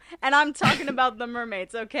value. And I'm talking about the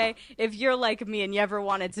mermaids, okay? If you're like me and you ever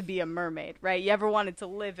wanted to be a mermaid, right? You ever wanted to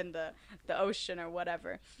live in the ocean or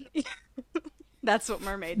whatever. That's what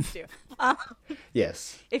mermaids do.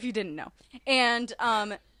 Yes. If you didn't know. And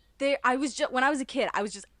when I was a kid, I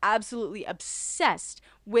was just absolutely obsessed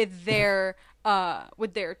with their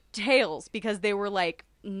tails because they were like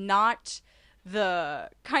not the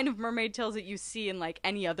kind of mermaid tails that you see in like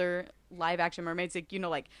any other live action mermaids, like, you know,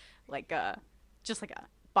 like just like a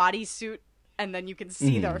bodysuit and then you can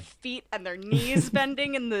see their feet and their knees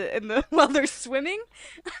bending in the while they're swimming.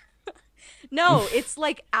 No, it's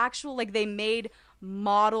like actual, like they made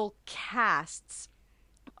model casts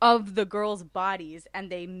of the girls' bodies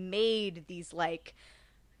and they made these like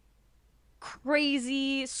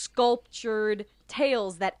crazy sculptured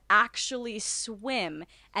tails that actually swim,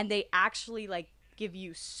 and they actually like give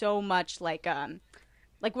you so much like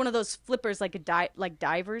one of those flippers like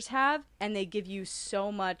divers have, and they give you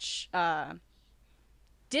so much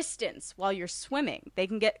distance while you're swimming. They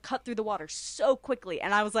can get cut through the water so quickly,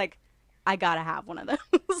 and I was like, I gotta have one of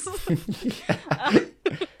those.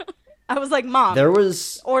 I was like, Mom,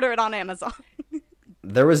 order it on Amazon.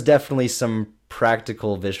 There was definitely some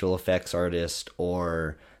practical visual effects artist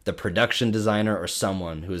or the production designer or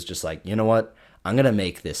someone who was just like, you know what? I'm going to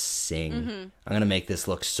make this sing. I'm going to make this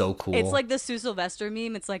look so cool. It's like the Sue Sylvester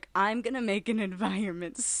meme. It's like, I'm going to make an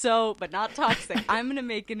environment but not toxic. I'm going to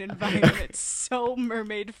make an environment so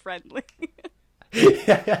mermaid friendly.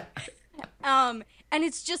 And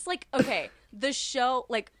it's just like, okay, the show,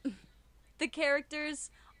 like, the characters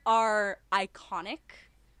are iconic,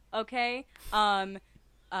 okay?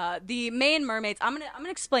 The main mermaids, I'm gonna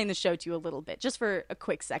explain the show to you a little bit, just for a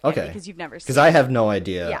quick second, okay, because you've never seen it. Because I have no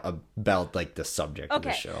idea about like the subject of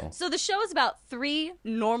the show. So the show is about 3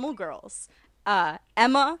 normal girls,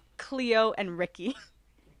 Emma, Cleo, and Ricky.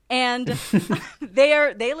 And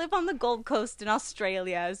they live on the Gold Coast in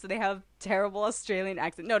Australia, so they have terrible Australian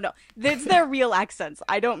accent. No, it's their real accents.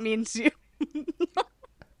 I don't mean to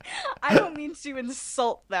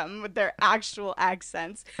insult them with their actual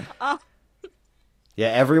accents. Yeah,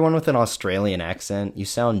 everyone with an Australian accent, you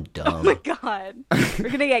sound dumb. Oh my god. We're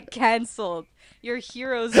gonna get canceled. Your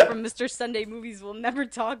heroes from Mr. Sunday Movies will never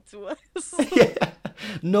talk to us. Yeah.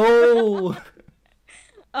 No.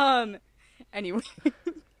 Anyway.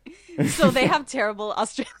 So they have terrible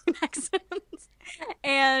Australian accents.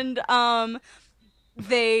 And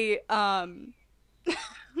they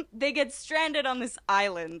they get stranded on this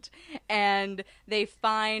island, and they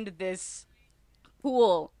find this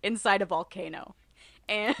pool inside a volcano.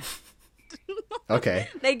 And Okay.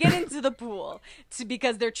 they get into the pool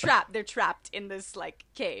because they're trapped. They're trapped in this like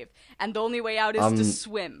cave, and the only way out is to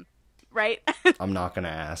swim, right? I'm not gonna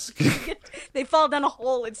ask. They fall down a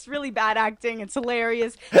hole. It's really bad acting. It's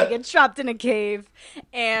hilarious. They get trapped in a cave,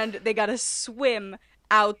 and they gotta swim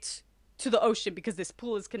out to the ocean because this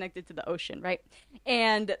pool is connected to the ocean, right?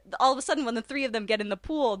 And all of a sudden, when the three of them get in the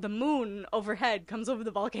pool, the moon overhead comes over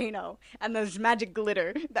the volcano, and there's magic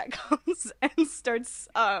glitter that comes and starts,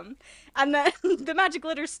 and then the magic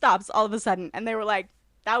glitter stops all of a sudden, and they were like,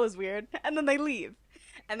 that was weird, and then they leave,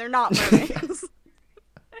 and they're not mermaids.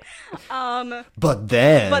 But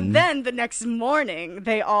then the next morning,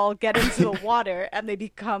 they all get into the water, and they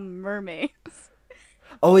become mermaids.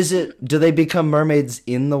 Oh, do they become mermaids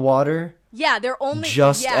in the water? Yeah, they're only...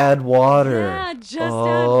 add water. Yeah, just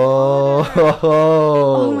add water.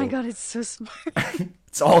 Oh my god, it's so smart.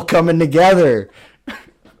 It's all coming together.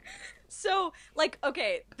 So, like,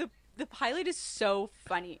 okay, the pilot is so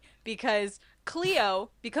funny because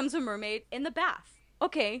Cleo becomes a mermaid in the bath.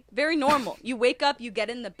 Okay, very normal. You wake up, you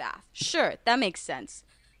get in the bath. Sure, that makes sense.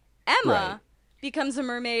 Emma becomes a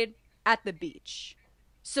mermaid at the beach.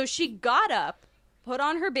 So she got up, put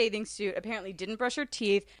on her bathing suit, apparently didn't brush her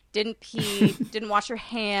teeth, didn't pee, didn't wash her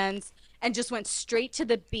hands, and just went straight to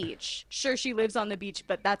the beach. Sure, she lives on the beach,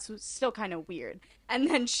 but that's still kind of weird. And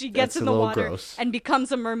then she gets in the water and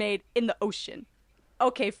becomes a mermaid in the ocean.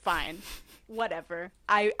 Okay, fine. Whatever.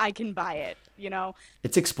 I can buy it, you know?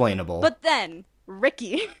 It's explainable. But then,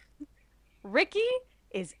 Ricky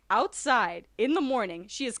is outside in the morning.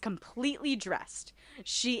 She is completely dressed.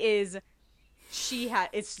 It's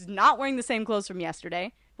not wearing the same clothes from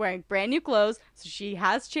yesterday, wearing brand new clothes, so she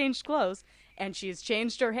has changed clothes, and she has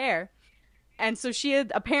changed her hair. And so she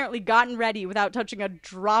had apparently gotten ready without touching a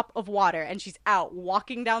drop of water, and she's out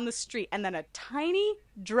walking down the street, and then a tiny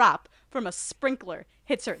drop from a sprinkler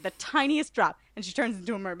hits her, the tiniest drop, and she turns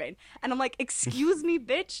into a mermaid. And I'm like, excuse me,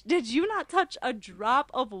 bitch, did you not touch a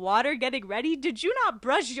drop of water getting ready? Did you not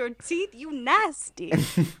brush your teeth, you nasty?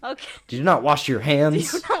 Okay. Did you not wash your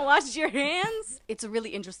hands? Did you not wash your hands? It's a really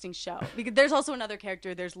interesting show. Because there's also another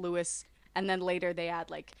character, there's Lewis, and then later they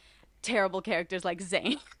add, like, terrible characters like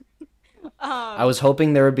Zane. I was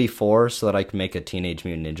hoping there would be 4 so that I could make a Teenage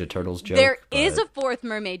Mutant Ninja Turtles joke. There is a 4th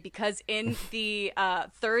mermaid because in the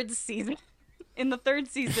third season,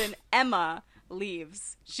 Emma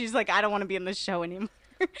leaves. She's like, I don't want to be in this show anymore.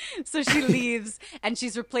 So she leaves, and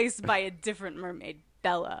she's replaced by a different mermaid,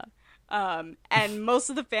 Bella. And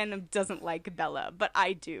most of the fandom doesn't like Bella, but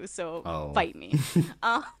I do, so fight me.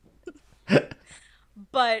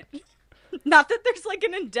 But... not that there's like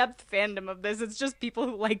an in-depth fandom of this, it's just people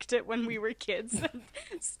who liked it when we were kids and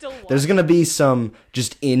still watch. There's gonna be some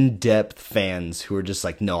just in-depth fans who are just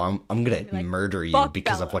like, no, I'm gonna like, murder you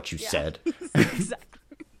because Bella. Of what you said. Exactly.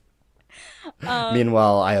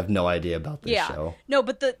 Meanwhile, I have no idea about this show. No,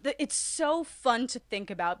 but the it's so fun to think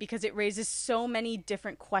about because it raises so many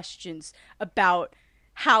different questions about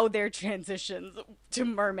how their transitions to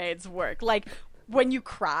mermaids work. Like, when you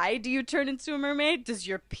cry, do you turn into a mermaid? Does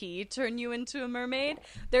your pee turn you into a mermaid?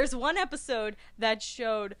 There's one episode that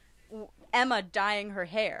showed Emma dyeing her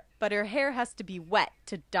hair, but her hair has to be wet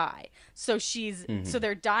to dye. So so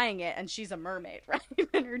they're dyeing it, and she's a mermaid, right?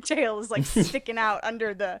 And her tail is like sticking out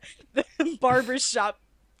under the barbershop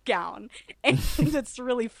gown, and it's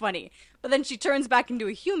really funny. But then she turns back into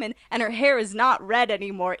a human, and her hair is not red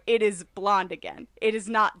anymore. It is blonde again. It is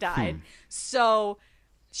not dyed. So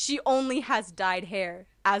she only has dyed hair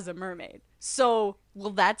as a mermaid. So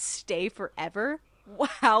will that stay forever?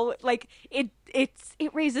 Wow, like it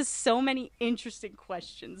raises so many interesting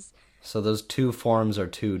questions. So those 2 forms are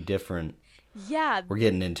 2 different. Yeah, we're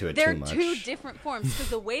getting into it too much. They're 2 different forms because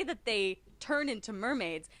the way that they turn into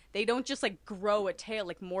mermaids, they don't just like grow a tail,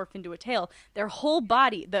 like morph into a tail. Their whole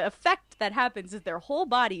body, the effect that happens is their whole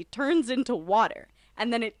body turns into water,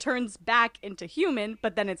 and then it turns back into human,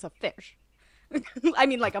 but then it's a fish. I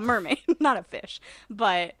mean, like a mermaid, not a fish.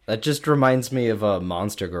 But That just reminds me of a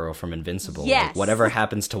Monster Girl from Invincible. yes, Like, whatever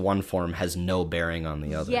happens to one form has no bearing on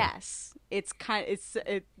the other. yes, it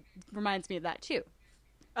reminds me of that too.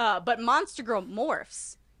 But Monster Girl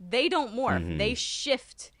morphs. They don't morph. They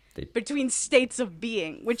shift between states of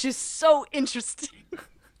being, which is so interesting.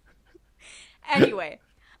 Anyway,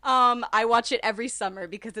 I watch it every summer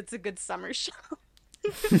because it's a good summer show.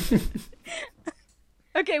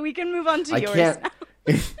 Okay, we can move on to yours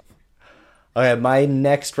now. Okay, my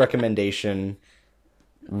next recommendation,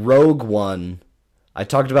 Rogue One. I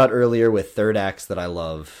talked about earlier with third acts that I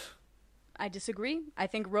love. I disagree. I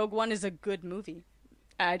think Rogue One is a good movie.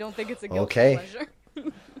 I don't think it's a guilty pleasure.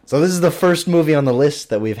 So this is the first movie on the list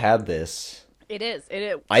that we've had this. It is. It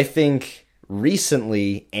is. I think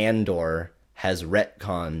recently Andor has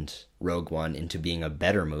retconned Rogue One into being a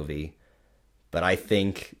better movie. But I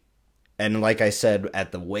think, and like I said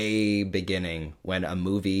at the way beginning, when a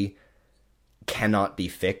movie cannot be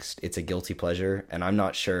fixed, it's a guilty pleasure, and I'm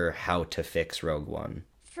not sure how to fix Rogue One.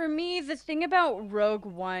 For me, the thing about Rogue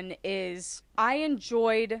One is I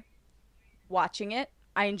enjoyed watching it.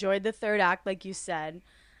 I enjoyed the third act, like you said.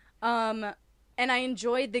 And I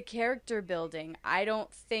enjoyed the character building. I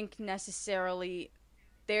don't think necessarily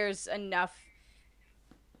there's enough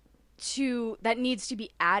that needs to be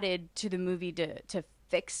added to the movie to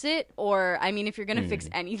fix it. Or, I mean, if you're going to fix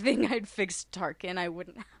anything, I'd fix Tarkin. I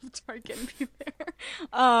wouldn't have Tarkin be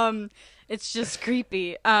there. It's just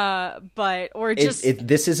creepy.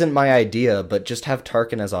 This isn't my idea, but just have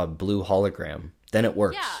Tarkin as a blue hologram. Then it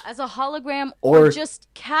works. Yeah, as a hologram, or just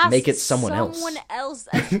cast make it someone else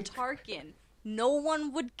as Tarkin. No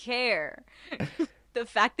one would care. The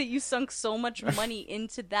fact that you sunk so much money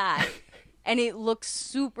into that, and it looks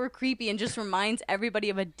super creepy and just reminds everybody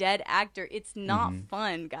of a dead actor, it's not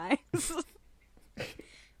fun, guys.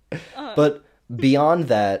 But beyond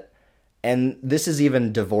that, and this is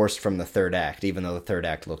even divorced from the third act, even though the third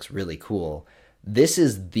act looks really cool, this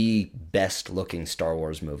is the best looking Star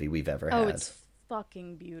Wars movie we've ever had. Oh, it's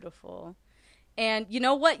fucking beautiful. And you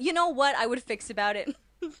know what? I would fix about it.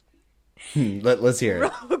 Let's hear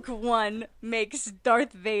it. Rogue One makes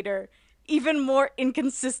Darth Vader even more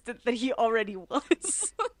inconsistent than he already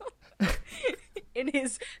was. In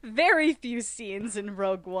his very few scenes in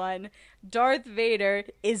Rogue One, Darth Vader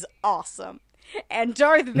is awesome. And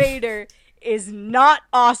Darth Vader is not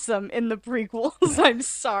awesome in the prequels. I'm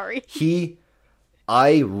sorry.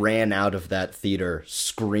 I ran out of that theater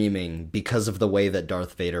screaming because of the way that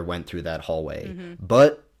Darth Vader went through that hallway.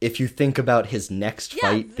 But if you think about his next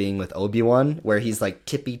fight being with Obi-Wan, where he's like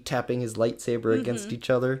tippy-tapping his lightsaber against each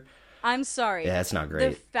other. I'm sorry. Yeah, it's not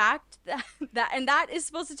great. The fact that is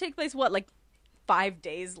supposed to take place, what, like 5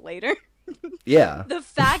 days later? Yeah. The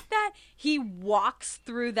fact that he walks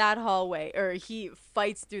through that hallway, or he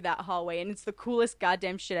fights through that hallway, and it's the coolest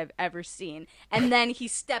goddamn shit I've ever seen. And then he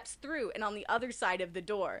steps through, and on the other side of the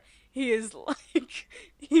door, he is like,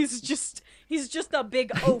 he's just a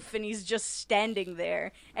big oaf, and he's just standing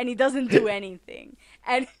there, and he doesn't do anything.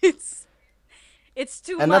 And it's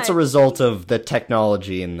too much. And that's a result of the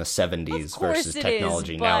technology in the 70s versus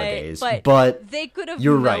technology nowadays. But they could have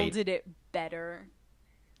melded it better.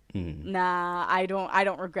 Nah, I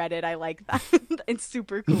don't regret it. I like that. It's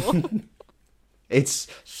super cool. It's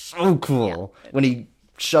so cool. Yeah. When he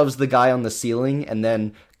shoves the guy on the ceiling and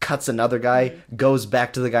then cuts another guy, goes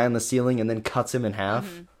back to the guy on the ceiling and then cuts him in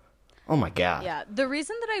half. Oh my god. Yeah, the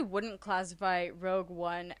reason that I wouldn't classify Rogue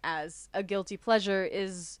One as a guilty pleasure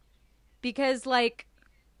is because, like,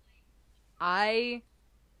 I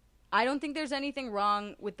don't think there's anything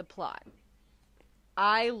wrong with the plot.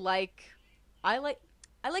 I like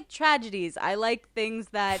tragedies. I like things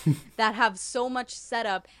that have so much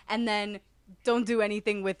setup and then don't do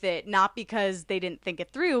anything with it, not because they didn't think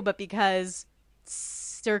it through, but because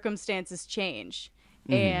circumstances change.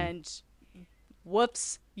 And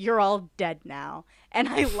whoops, you're all dead now. And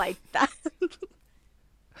I like that.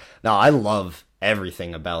 No, I love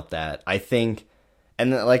everything about that. I think,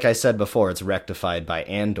 and like I said before, it's rectified by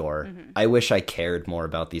Andor. I wish I cared more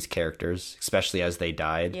about these characters, especially as they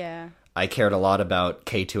died. Yeah. I cared a lot about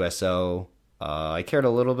K2SO. I cared a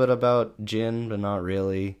little bit about Jin, but not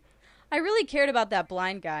really. I really cared about that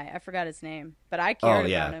blind guy. I forgot his name, but I cared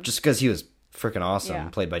about him. Just because he was freaking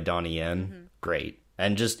awesome, played by Donnie Yen. Great.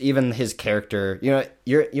 And just even his character,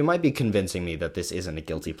 you might be convincing me that this isn't a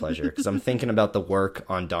guilty pleasure, because I'm thinking about the work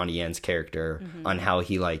on Donnie Yen's character, on how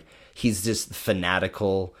he's this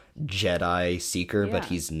fanatical Jedi seeker, but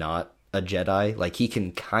he's not a Jedi. Like, he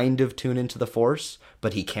can kind of tune into the Force,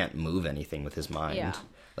 but he can't move anything with his mind.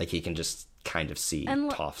 Like, he can just kind of see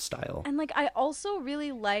Toph style. And, like, I also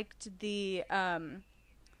really liked the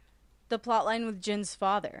plot line with Jin's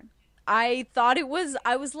father. I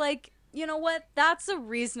was like, you know what? That's a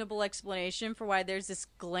reasonable explanation for why there's this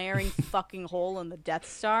glaring fucking hole in the Death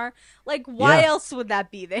Star. Like, why else would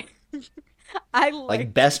that be there?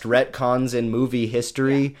 Like, best retcons in movie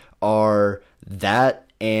history are that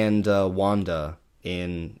and Wanda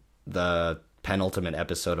in the penultimate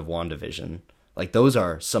episode of WandaVision. Like, those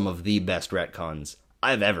are some of the best retcons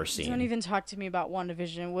I've ever seen. Don't even talk to me about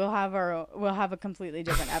WandaVision. We'll have a completely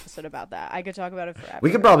different episode about that. I could talk about it forever.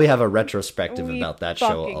 We could probably have a retrospective about that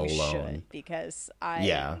show alone. Should, because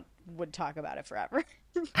I would talk about it forever.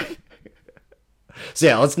 So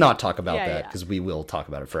yeah, let's not talk about that, because we will talk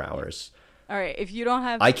about it for hours. All right, if you don't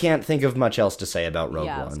have... I can't think of much else to say about Rogue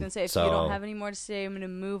One. Yeah, I was going to say, if you don't have any more to say, I'm going to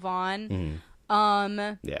move on.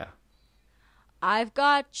 Yeah. I've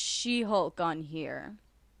got She-Hulk on here.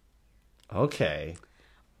 Okay.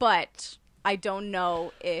 But I don't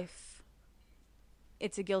know if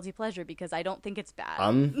it's a guilty pleasure, because I don't think it's bad.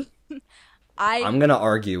 I'm going to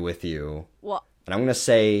argue with you. Well, and I'm going to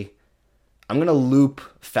say... I'm going to loop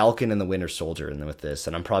Falcon and the Winter Soldier in with this,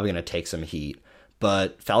 and I'm probably going to take some heat.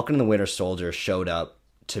 But Falcon and the Winter Soldier showed up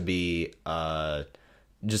to be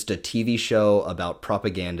just a TV show about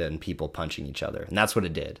propaganda and people punching each other. And that's what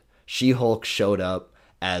it did. She-Hulk showed up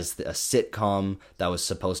as a sitcom that was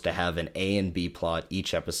supposed to have an A and B plot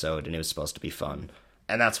each episode, and it was supposed to be fun.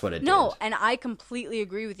 And that's what it did. No, and I completely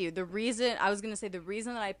agree with you. The reason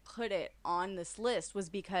that I put it on this list was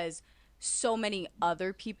because so many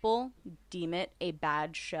other people deem it a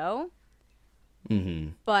bad show.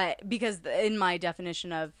 Mm-hmm. But because in my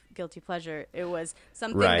definition of guilty pleasure, it was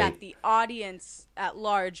something that the audience at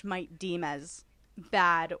large might deem as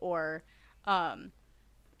bad or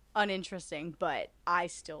uninteresting, but I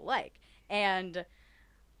still like. And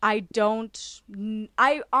I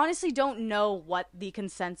honestly don't know what the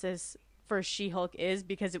consensus for She-Hulk is,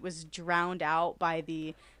 because it was drowned out by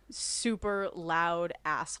the super loud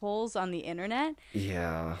assholes on the internet.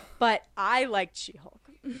 Yeah. But I liked She-Hulk.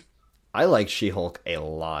 I like She-Hulk a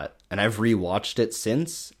lot, and I've rewatched it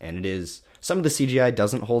since, and it is... Some of the CGI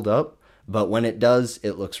doesn't hold up, but when it does,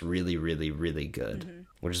 it looks really, really, really good. Mm-hmm.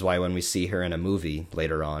 Which is why when we see her in a movie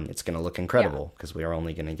later on, it's going to look incredible, because we are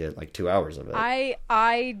only going to get like 2 hours of it.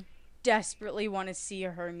 I desperately want to see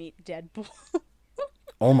her meet Deadpool.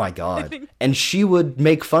 Oh my god. And she would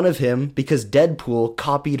make fun of him because Deadpool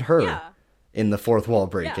copied her in the fourth wall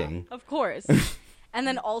breaking. Yeah, of course. And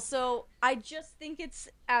then also, I just think it's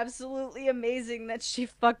absolutely amazing that she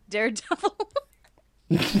fucked Daredevil.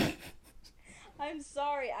 I'm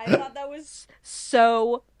sorry. I thought that was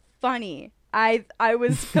so funny. I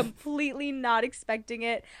was completely not expecting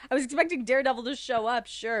it. I was expecting Daredevil to show up,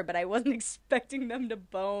 sure, but I wasn't expecting them to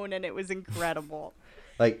bone, and it was incredible.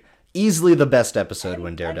 Like, easily the best episode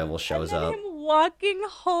when Daredevil shows up. Him walking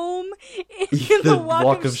home in the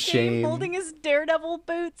walk of shame, holding his Daredevil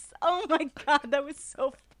boots. Oh my god, that was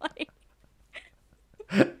so funny.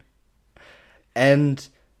 And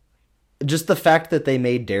just the fact that they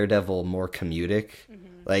made Daredevil more comedic,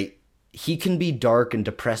 like, he can be dark and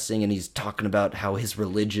depressing, and he's talking about how his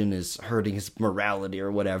religion is hurting his morality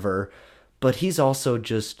or whatever, but he's also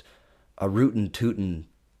just a rootin' tootin'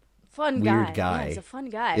 weird guy. Yeah, he's a fun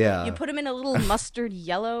guy. Yeah. You put him in a little mustard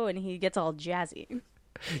yellow and he gets all jazzy.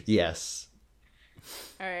 Yes.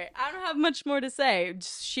 All right. I don't have much more to say.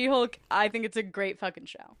 Just She-Hulk, I think it's a great fucking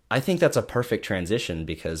show. I think that's a perfect transition,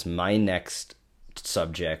 because my next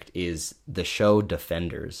subject is the show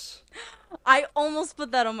Defenders. I almost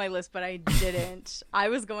put that on my list, but I didn't. I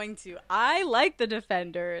was going to. I like the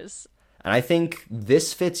Defenders. And I think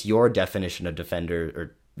this fits your definition of Defender,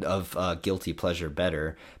 or of guilty pleasure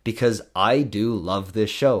better, because I do love this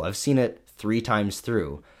show. I've seen it 3 times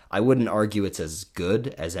through. I wouldn't argue it's as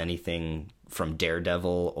good as anything from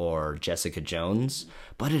Daredevil or Jessica Jones,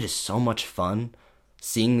 but it is so much fun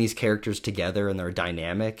seeing these characters together, and they're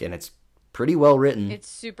dynamic, and it's pretty well written. It's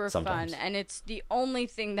super sometimes. fun, and it's the only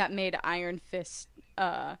thing that made Iron Fist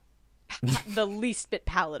the least bit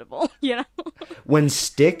palatable, you know? When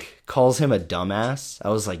Stick calls him a dumbass, I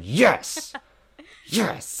was like, yes!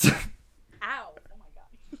 Yes! Ow! Oh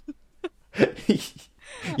my god.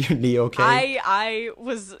 Your knee okay? I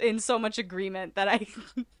was in so much agreement that I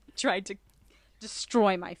tried to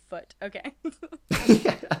destroy my foot. Okay.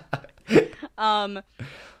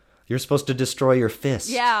 You're supposed to destroy your fist.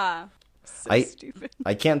 Yeah. So stupid.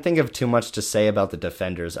 I can't think of too much to say about the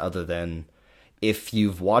Defenders other than if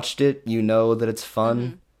you've watched it, you know that it's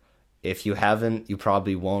fun. If you haven't, you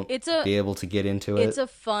probably won't be able to get into it. It's a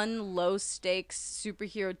fun, low-stakes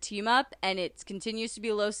superhero team-up, and it continues to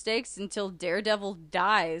be low stakes until Daredevil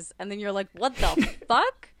dies, and then you're like, what the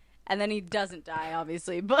fuck? And then he doesn't die,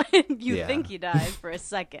 obviously, but you think he dies for a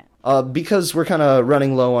second. Because we're kind of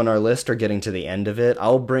running low on our list or getting to the end of it,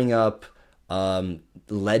 I'll bring up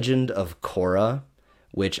Legend of Korra,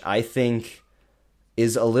 which I think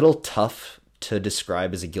is a little tough to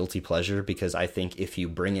describe as a guilty pleasure, because I think if you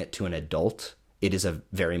bring it to an adult, it is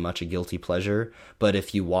very much a guilty pleasure. But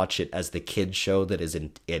if you watch it as the kid show that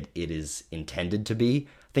it is intended to be,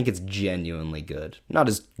 I think it's genuinely good. Not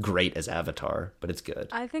as great as Avatar, but it's good.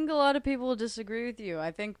 I think a lot of people disagree with you.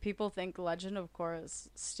 I think people think Legend of Korra is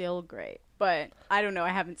still great, but I don't know. I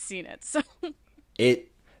haven't seen it, so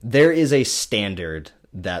there is a standard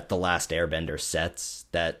that The Last Airbender sets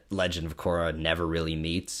that Legend of Korra never really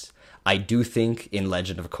meets. I do think in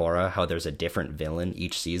Legend of Korra how there's a different villain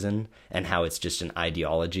each season, and how it's just an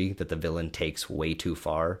ideology that the villain takes way too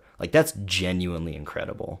far. Like, that's genuinely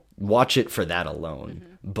incredible. Watch it for that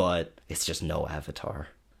alone, but it's just no Avatar.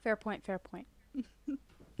 Fair point.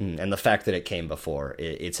 And the fact that it came before,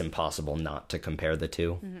 it's impossible not to compare the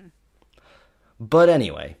two. But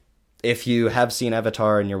anyway, if you have seen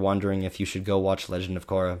Avatar and you're wondering if you should go watch Legend of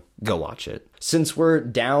Korra, go watch it. Since we're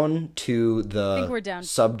down to the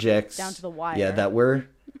subjects, down to the wire. Yeah, that we're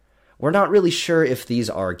not really sure if these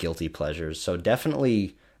are guilty pleasures. So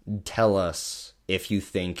definitely tell us if you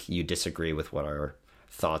think you disagree with what our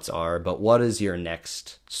thoughts are. But what is your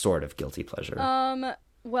next sort of guilty pleasure?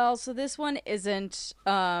 Well, so this one isn't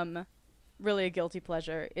really a guilty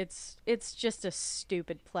pleasure. It's just a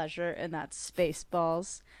stupid pleasure, and that's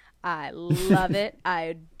Spaceballs. I love it. I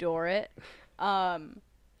adore it. I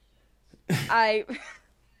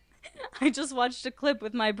just watched a clip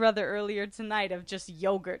with my brother earlier tonight of just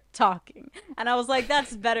yogurt talking, and I was like,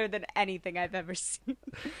 that's better than anything I've ever seen.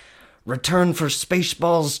 Return for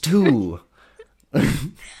Spaceballs 2.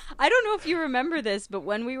 I don't know if you remember this, but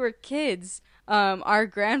when we were kids, our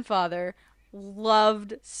grandfather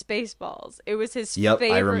loved Spaceballs. It was his favorite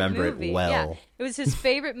movie. I remember it well. Yeah, it was his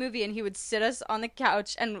favorite movie, and he would sit us on the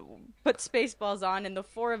couch and put Spaceballs on, and the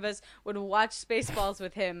four of us would watch Spaceballs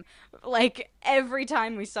with him, like, every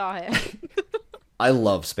time we saw him. I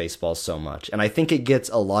love Spaceballs so much, and I think it gets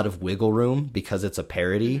a lot of wiggle room because it's a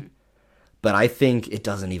parody, but I think it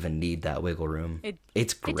doesn't even need that wiggle room.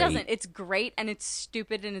 It's great. It doesn't. It's great, and it's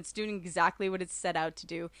stupid, and it's doing exactly what it's set out to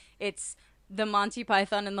do. It's the Monty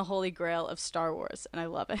Python and the Holy Grail of Star Wars, and I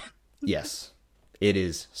love it. Yes. It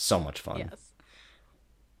is so much fun. Yes.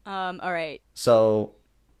 All right. So,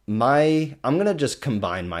 I'm going to just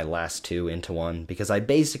combine my last two into one, because I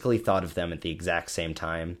basically thought of them at the exact same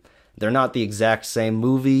time. They're not the exact same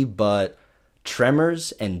movie, but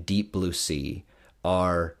Tremors and Deep Blue Sea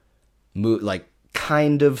are,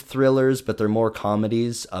 kind of thrillers, but they're more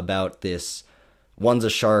comedies about this. One's a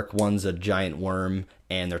shark, one's a giant worm,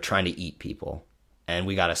 and they're trying to eat people. And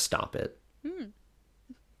we gotta stop it.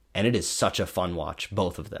 And it is such a fun watch,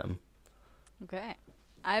 both of them. Okay.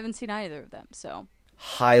 I haven't seen either of them, so.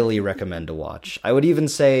 Highly recommend to watch. I would even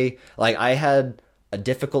say, I had a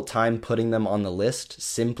difficult time putting them on the list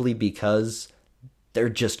simply because they're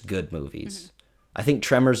just good movies. I think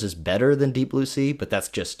Tremors is better than Deep Blue Sea, but that's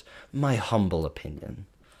just my humble opinion.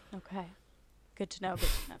 Okay. Good to know.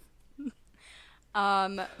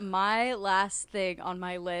 My last thing on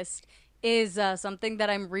my list is something that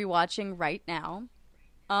I'm rewatching right now.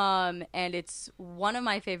 And it's one of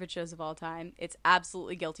my favorite shows of all time. It's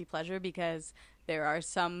absolutely guilty pleasure because there are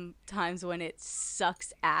some times when it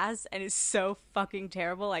sucks ass and is so fucking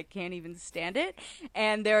terrible I can't even stand it.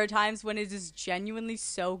 And there are times when it is genuinely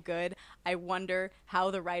so good, I wonder how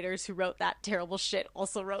the writers who wrote that terrible shit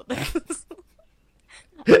also wrote this.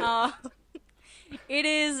 It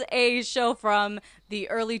is a show from the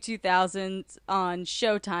early 2000s on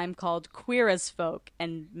Showtime called Queer as Folk.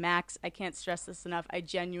 And Max, I can't stress this enough, I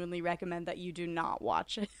genuinely recommend that you do not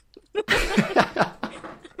watch it.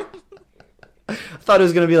 I thought it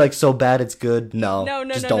was going to be so bad it's good. No,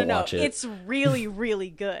 just don't watch it. It's really, really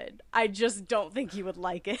good. I just don't think you would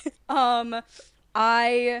like it.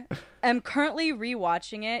 I am currently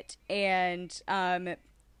rewatching it, and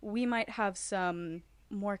we might have some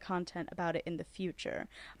more content about it in the future,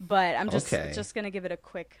 but I'm just going to give it a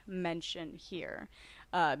quick mention here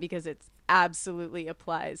because it absolutely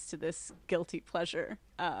applies to this guilty pleasure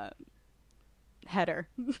header.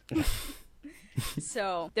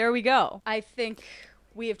 So there we go. I think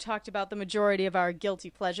we have talked about the majority of our guilty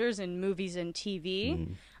pleasures in movies and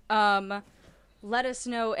TV. Let us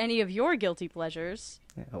know any of your guilty pleasures.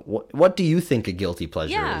 What do you think a guilty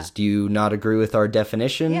pleasure is? Do you not agree with our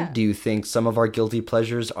definition? Yeah. Do you think some of our guilty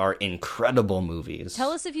pleasures are incredible movies?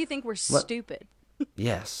 Tell us if you think we're stupid.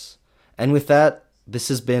 Yes. And with that, this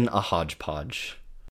has been a hodgepodge.